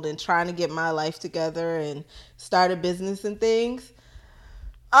 25-year-old and trying to get my life together and start a business and things,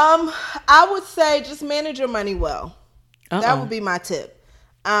 I would say just manage your money well. That would be my tip.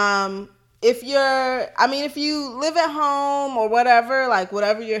 If you live at home or whatever, like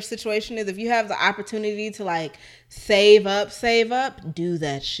whatever your situation is, if you have the opportunity to like save up, do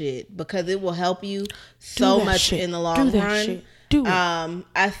that shit because it will help you so much in the long run.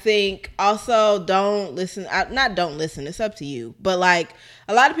 I think also don't listen, it's up to you, but like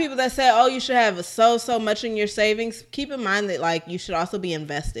a lot of people that say, oh, you should have so much in your savings, keep in mind that like you should also be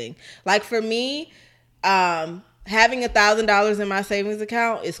investing. Like for me, having $1,000 in my savings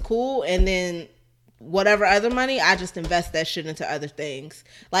account is cool, and then whatever other money, I just invest that shit into other things.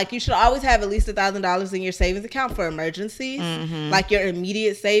 Like you should always have at least $1,000 in your savings account for emergencies, like your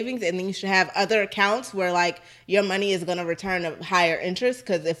immediate savings, and then you should have other accounts where like your money is going to return a higher interest,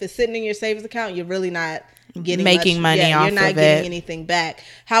 because if it's sitting in your savings account, you're really not making money off you're not of getting it. anything back.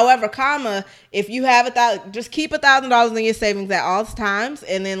 However, if you have just keep $1,000 in your savings at all times,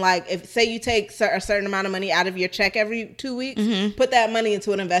 and then like if say you take a certain amount of money out of your check every 2 weeks, put that money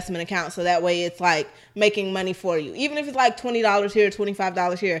into an investment account so that way it's like making money for you. Even if it's like $20 here,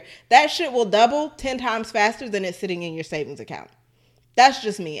 $25 here, that shit will double 10 times faster than it's sitting in your savings account. That's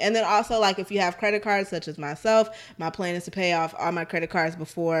just me. And then also, like, if you have credit cards, such as myself, my plan is to pay off all my credit cards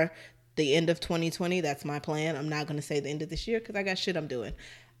before the end of 2020. That's my plan. I'm not going to say the end of this year because I got shit I'm doing.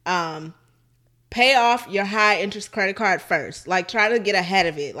 Pay off your high interest credit card first. Like, try to get ahead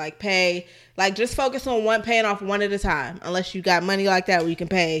of it. Like, just focus on paying off one at a time. Unless you got money like that where you can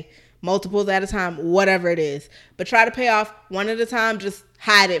pay multiples at a time, whatever it is. But try to pay off one at a time. Just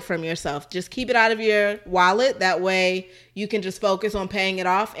hide it from yourself. Just keep it out of your wallet. That way you can just focus on paying it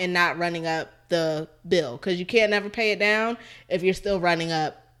off and not running up the bill. Because you can't never pay it down if you're still running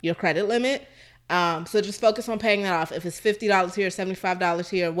up your credit limit. So just focus on paying that off. If it's $50 here, $75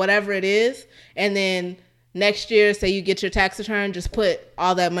 here, whatever it is. And then next year, say you get your tax return, just put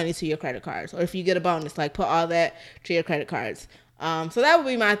all that money to your credit cards. Or if you get a bonus, like put all that to your credit cards. So that would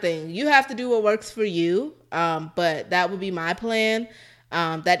be my thing. You have to do what works for you. But that would be my plan.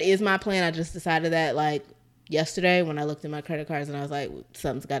 That is my plan. I just decided that like yesterday when I looked at my credit cards and I was like,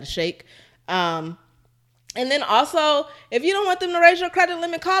 something's got to shake. And then also, if you don't want them to raise your credit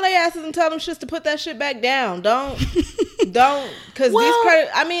limit, call their asses and tell them just to put that shit back down. Don't, because these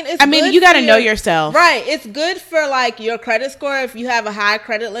credit, you got to know yourself. Right. It's good for like your credit score. If you have a high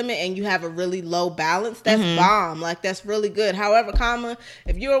credit limit and you have a really low balance, that's bomb. Like that's really good. However,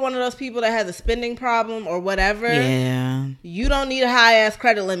 if you're one of those people that has a spending problem or whatever, you don't need a high ass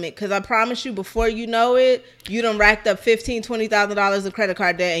credit limit. Because I promise you, before you know it, you done racked up $15,000-$20,000 of credit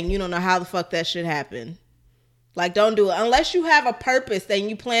card debt and you don't know how the fuck that shit happened. Like, don't do it. Unless you have a purpose and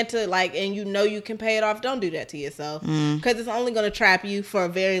you plan to, like, and you know you can pay it off, don't do that to yourself. Because it's only going to trap you for a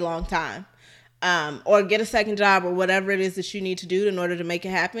very long time. Or get a second job or whatever it is that you need to do in order to make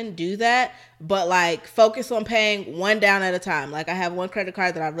it happen. Do that. But, like, focus on paying one down at a time. Like, I have one credit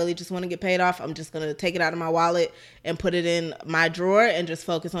card that I really just want to get paid off. I'm just going to take it out of my wallet and put it in my drawer and just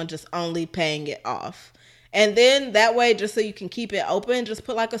focus on just only paying it off. And then that way, just so you can keep it open, just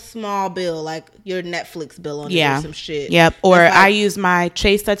put like a small bill, like your Netflix bill on it or some shit. Yep. Or like, I use my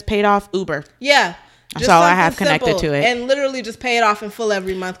Chase that's paid off, Uber. Yeah. That's all I have connected to it. And literally just pay it off in full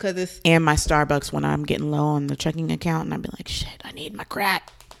every month because it's... And my Starbucks when I'm getting low on the checking account and I'd be like, shit, I need my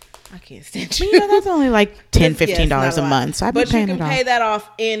crack. I can't stand you. But, that's only like $10, $15 a month. So I've been paying it off. But you can pay that off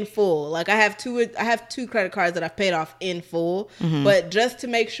in full. Like I have two credit cards that I've paid off in full. But just to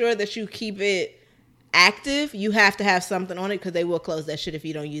make sure that you keep it active, you have to have something on it because they will close that shit if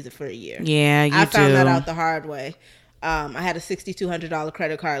you don't use it for a year. Yeah, I found that out the hard way. I had a $6,200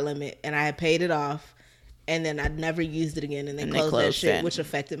 credit card limit and I had paid it off and then I'd never used it again and they closed that shit, which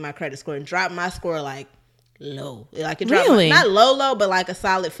affected my credit score and dropped my score like low. Like it dropped not low, but like a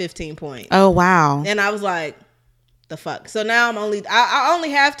solid 15 points. Oh wow. And I was like, the fuck. So now I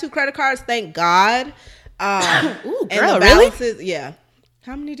only have 2 credit cards, thank God. Ooh, girl, and the balances, really? Yeah.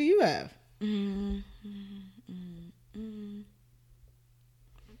 How many do you have?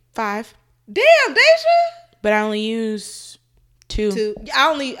 5. Damn, Deja. But I only use 2.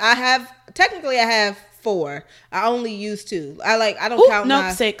 I have 4. I only use 2. I don't count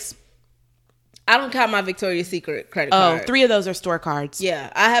my 6. I don't count my Victoria's Secret credit card. 3 of those are store cards. Yeah,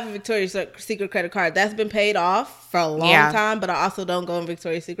 I have a Victoria's Secret credit card that's been paid off for a long time, but I also don't go in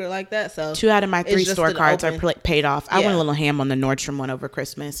Victoria's Secret like that. So 2 out of my 3 store cards are paid off. I went a little ham on the Nordstrom one over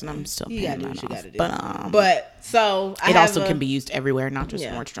Christmas, and I'm still paying that off. But so it also can be used everywhere, not just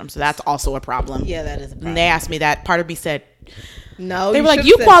Nordstrom. So that's also a problem. Yeah, that is a problem. And they asked me that. Part of me said, no, they were like,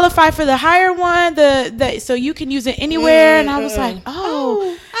 you qualify for the higher one, so you can use it anywhere. And I was like,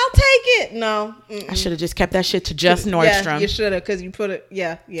 oh, I'll take it. No, I should have just kept that shit to just Nordstrom. Yeah, you should have, because you put it.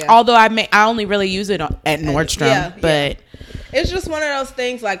 Yeah. Although I only really use it at Nordstrom, but it's just one of those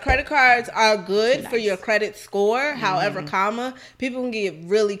things. Like credit cards are good for your credit score. However, people can get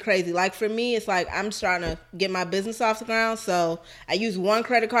really crazy. Like for me, it's like I'm just trying to get my business off the ground, so I use one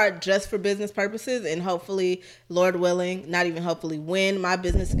credit card just for business purposes, and hopefully, Lord willing, not even hopefully, when my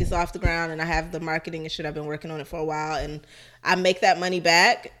business gets off the ground and I have the marketing and shit, I've been working on it for a while, and I make that money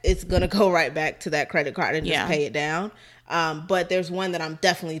back, it's gonna go right back to that credit card and just pay it down. But there's one that I'm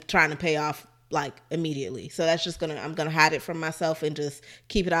definitely trying to pay off like immediately, so that's just I'm gonna hide it from myself and just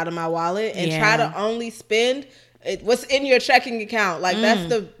keep it out of my wallet and try to only spend what's in your checking account. Like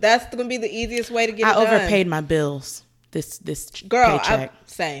that's gonna be the easiest way to get it done. I overpaid my bills this girl paycheck.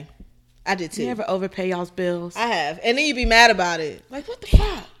 Same. I did too. You ever overpay y'all's bills? I have, and then you be mad about it. Like, what the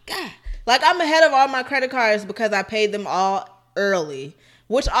fuck, God. Like, I'm ahead of all my credit cards because I paid them all early,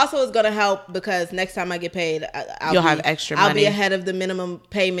 which also is going to help because next time I get paid, you'll have extra money. I'll be ahead of the minimum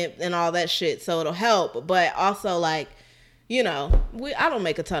payment and all that shit, so it'll help. But also, like, you know, I don't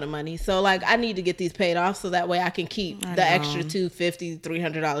make a ton of money, so like I need to get these paid off so that way I can keep the extra $250,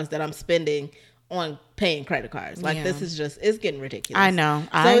 $300 that I'm spending on paying credit cards. Like, this is just, it's getting ridiculous. I know.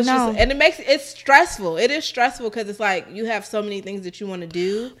 And it's stressful. It is stressful because it's like you have so many things that you want to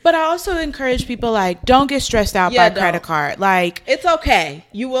do. But I also encourage people, like, don't get stressed out by credit card. Like, it's okay.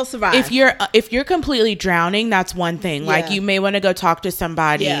 You will survive. If you're completely drowning, that's one thing. Like, you may want to go talk to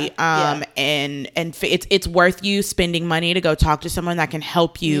somebody, and it's worth you spending money to go talk to someone that can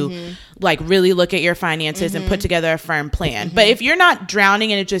help you, like, really look at your finances and put together a firm plan. But if you're not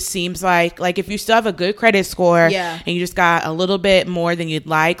drowning and it just seems like if you still have a good credit score and you just got a little bit more than you'd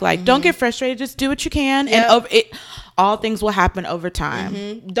like, don't get frustrated. Just do what you can, and all things will happen over time.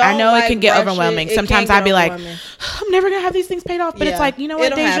 I know it can get overwhelming. Sometimes I'd be like, I'm never gonna have these things paid off, but it's like, you know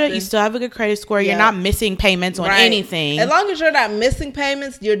what, Deja, you still have a good credit score. You're not missing payments on anything. As long as you're not missing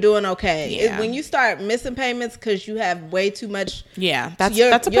payments, you're doing okay. When you start missing payments because you have way too much, that's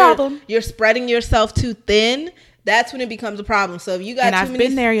a problem. You're spreading yourself too thin. That's when it becomes a problem. So if you got I've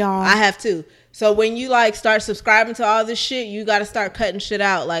been there, y'all. I have too. So when you like start subscribing to all this shit, you got to start cutting shit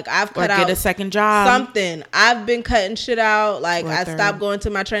out. Like, I've cut out, get a second job, something. I've been cutting shit out. Like, I stopped going to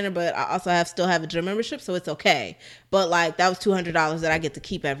my trainer, but I also still have a gym membership, so it's okay. But like, that was $200 that I get to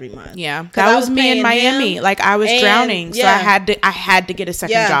keep every month. Yeah, that was me in Miami. Like, I was drowning, so I had to get a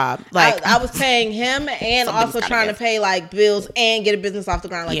second job. Like, I was paying him and also trying to pay like bills and get a business off the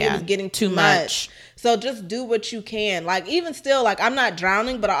ground. Like, it was getting too much. So just do what you can. Like, even still, like, I'm not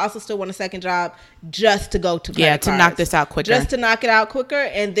drowning, but I also still want a second job just to go to credit cards. Knock this out quicker. Just to knock it out quicker.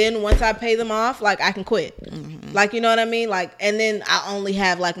 And then once I pay them off, like, I can quit. Like, you know what I mean? Like, and then I only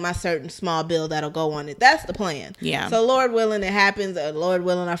have like my certain small bill that'll go on it. That's the plan. Yeah. So Lord willing, it happens. Lord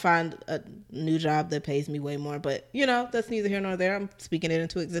willing, I find a new job that pays me way more. But, you know, that's neither here nor there. I'm speaking it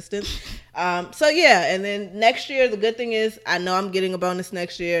into existence. So yeah. And then next year, the good thing is I know I'm getting a bonus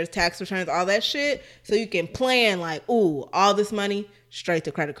next year, tax returns, all that shit. So you can plan like, ooh, all this money straight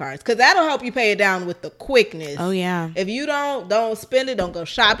to credit cards, because that'll help you pay it down with the quickness. Oh yeah. If you don't spend it, don't go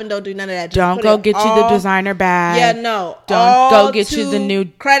shopping, don't do none of that. Just don't go get you the designer bag. Yeah, no. Don't go get you the new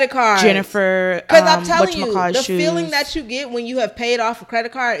credit card, Jennifer. Because I'm telling you, the feeling that you get when you have paid off a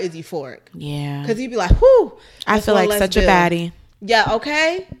credit card is euphoric. Yeah. Because you'd be like, whew. I feel like such a baddie. Yeah,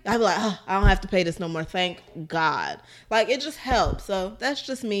 okay. I'd be like, oh, I don't have to pay this no more. Thank God. Like, it just helps. So that's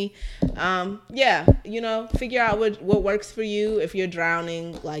just me. Yeah, you know, figure out what works for you. If you're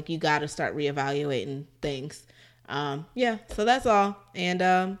drowning, like, you got to start reevaluating things. Yeah, so that's all.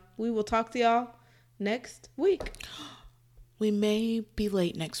 And we will talk to y'all next week. We may be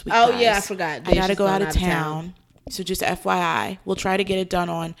late next week. Oh, guys. Yeah, I forgot. I got to go out of town. So just FYI, we'll try to get it done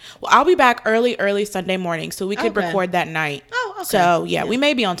on. Well, I'll be back early Sunday morning, so we could record that night. Oh, okay. So yeah, we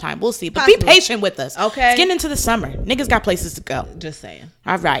may be on time. We'll see, but be patient with us. Okay, it's getting into the summer. Niggas got places to go. Just saying.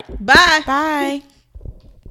 All right. Bye. Bye.